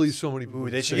Literally Dax. so many people. Ooh,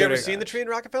 they should You go ever to- seen the tree in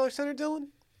Rockefeller Center, Dylan?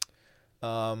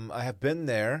 I have been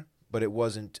there, but it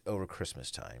wasn't over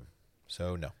Christmas time.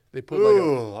 So no. They put like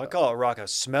Ooh, I call it rock a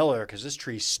smeller because this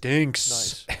tree stinks.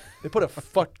 nice. They put a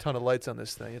fuck ton of lights on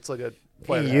this thing. It's like a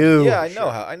fire Hey, you. Yeah, I know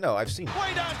how. I know. I've seen pictures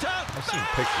of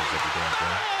the damn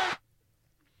thing.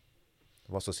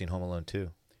 I've also seen Home Alone 2.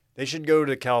 They should go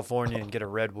to California and get a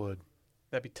redwood.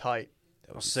 That'd be tight.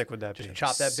 How sick would that be? Just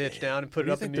chop that bitch down and put it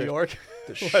What do up in you New think York.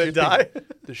 The Let it shipping, die.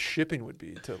 the shipping would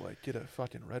be to like get a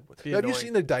fucking redwood. Be Have you annoying.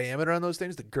 seen the diameter on those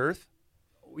things? The girth?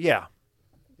 Yeah.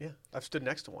 Yeah, I've stood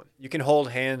next to one. You can hold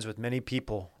hands with many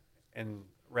people and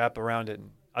wrap around it.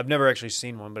 I've never actually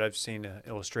seen one, but I've seen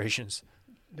illustrations.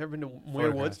 Never been to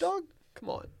Muir Woods, Photographs. dog? Come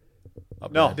on.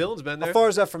 No. Dylan's been there. How far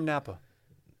is that from Napa?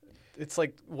 It's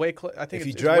like way. I think If it's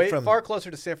you drive way from- far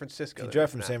closer to San Francisco. If you than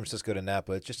drive from Napa. San Francisco to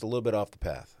Napa, it's just a little bit off the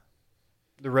path.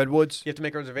 The redwoods? You have to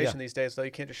make a reservation Yeah. these days, though.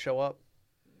 You can't just show up.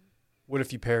 What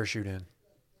if you parachute in?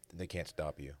 They can't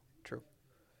stop you. True.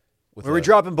 With Where are we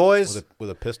dropping, boys? with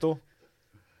a pistol?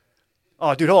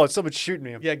 Oh, dude, hold on. Someone's shooting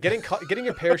me. Yeah, getting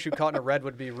your parachute caught in a red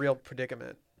would be a real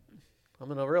predicament.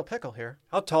 I'm in a real pickle here.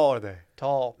 How tall are they?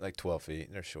 Tall. Like 12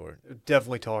 feet. They're short.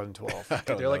 Definitely taller than 12. I don't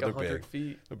They're know. like They're 100 big.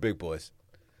 feet. They're big boys.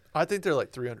 I think they're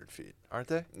like 300 feet, aren't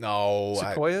they? No.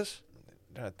 Sequoias?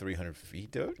 They're not 300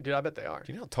 feet, dude. Dude, I bet they are.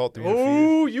 Do you know how tall 300 feet is?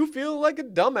 Ooh, you feel like a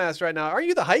dumbass right now. Aren't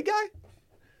you the height guy?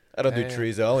 I don't do Damn.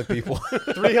 trees. I only people.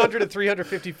 300 to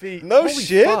 350 feet. No Holy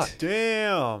shit. fuck.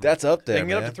 Damn. That's up They there, can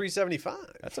get man. up to 375.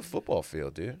 That's a football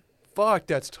field, dude. Fuck,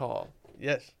 that's tall.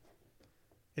 Yes.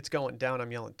 It's going down.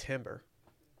 I'm yelling timber.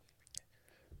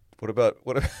 What about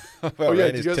Oh, yeah,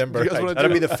 Randy's do you guys- timber? do you guys wanna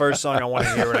That'll be the first song I want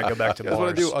to hear when I go back to You guys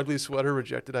want to bars. do ugly sweater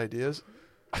rejected ideas?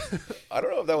 I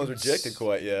don't know if that one's rejected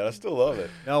quite yet. I still love it.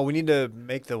 No, we need to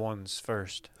make the ones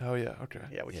first. Oh yeah, okay.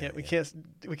 Yeah, we Yeah, can't. We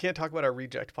yeah. can't talk about our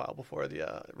reject pile before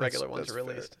the regular ones that's are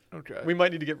released. fair. Okay. We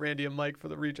might need to get Randy and Mike for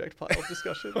the reject pile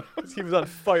discussion. 'Cause he was on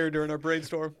fire during our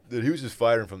brainstorm. Dude, he was just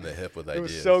firing from the hip with It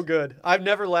ideas. was so good. I've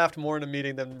never laughed more in a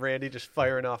meeting than Randy just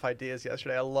firing off ideas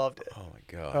yesterday. I loved it Oh my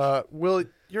gosh. Will,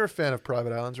 you're a fan of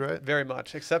private islands, right? very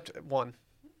much, except one,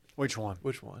 Which one?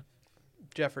 Which one?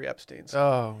 Jeffrey Epstein's.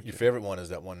 Oh, Your favorite one is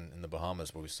that one in the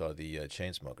Bahamas where we saw the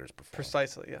Chainsmokers perform.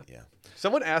 Precisely, yeah. Yeah.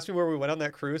 Someone asked me where we went on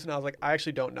that cruise, and I was like, I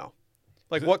actually don't know.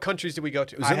 Like, what countries did we go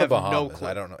to? It was I in the have Bahamas. no clue.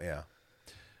 I don't know. Yeah.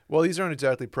 well, these aren't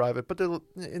exactly private, but they're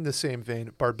in the same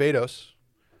vein. Barbados.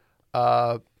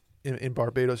 In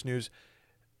Barbados news,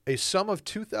 a sum of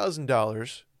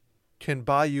 $2,000 can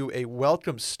buy you a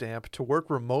welcome stamp to work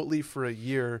remotely for a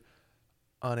year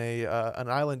on an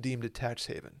island deemed a tax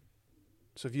haven.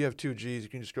 So if you have 2 G's, you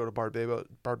can just go to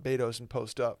Barbados and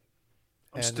post up.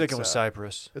 I'm And sticking with it's,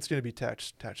 Cyprus. It's going to be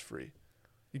tax free.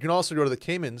 You can also go to the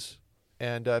Caymans,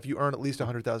 and if you earn at least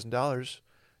 $100,000,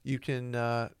 you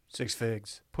can 6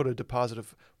 figs. put a deposit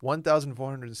of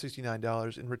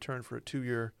 $1,469 in return for a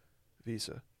 2-year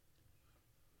visa.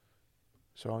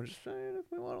 So I'm just saying, if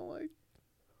we want to like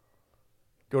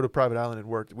go to a private island and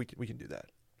work, we can do that.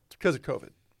 It's because of COVID.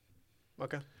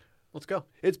 Okay, let's go.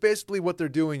 It's basically what they're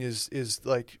doing is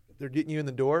like they're getting you in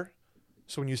the door.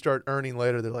 So when you start earning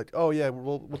later, they're like, oh yeah,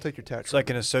 we'll take your tax. It's like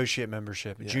an associate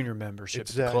membership, a Yeah. junior membership at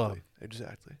the exactly, club.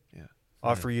 exactly. Yeah.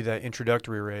 offer you that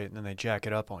introductory rate, and then they jack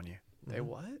it up on you. They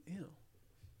what? Ew.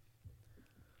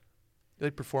 You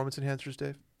like performance enhancers,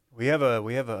 Dave? We have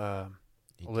a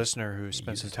listener who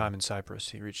spent some time in Cyprus.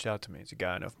 He reached out to me. He's a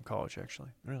guy I know from college, actually.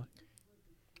 Really?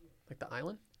 Like the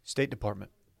island? State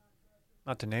Department.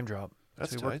 Not to name drop.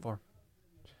 That's who he worked tight. for.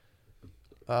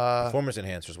 Performance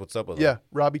enhancers. What's up with Yeah, them?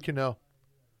 Robbie Cano.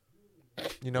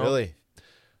 You know, Really?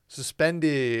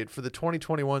 suspended for the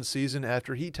 2021 season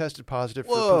after he tested positive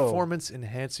for Whoa.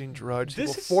 performance-enhancing drugs. He This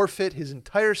will is- forfeit his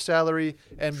entire salary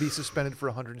and be suspended for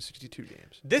 162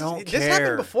 games. This Don't happened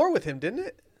care. before with him, didn't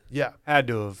it? Yeah. Had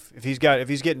to have. If he's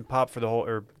getting popped for the whole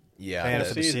or Yeah. banned that-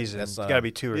 for the season, that's it's not- got to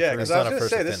be 2 or Yeah, 3. because That's I was not a going to first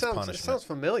say, this offense sounds punishment.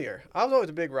 familiar. I was always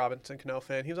a big Robinson Cano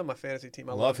fan. He was on my fantasy team.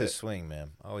 I love loved his it. swing,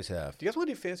 man. Always have. Do you guys want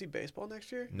to do fantasy baseball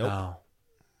next year? Nope. No.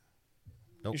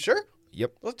 Nope. You sure?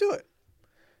 Yep. Let's do it.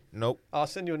 Nope. I'll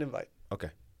send you an invite. Okay.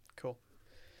 Cool.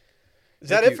 Is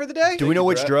Thank that it you. for the day? Do we know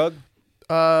which Brett.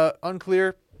 drug?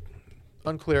 Unclear.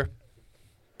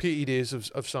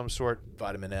 PEDs of some sort.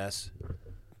 Vitamin S.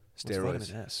 What's Steroids.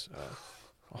 vitamin S?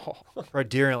 Right,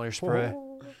 deer antler spray.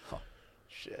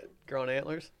 Shit. Growing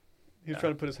antlers. He was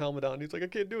trying to put his helmet on. He's like, I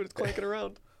can't do it. It's clanking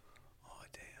around. Oh,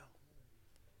 damn.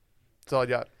 That's all I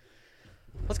got.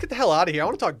 Let's get the hell out of here. I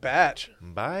want to talk batch.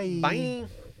 Bye. Bye.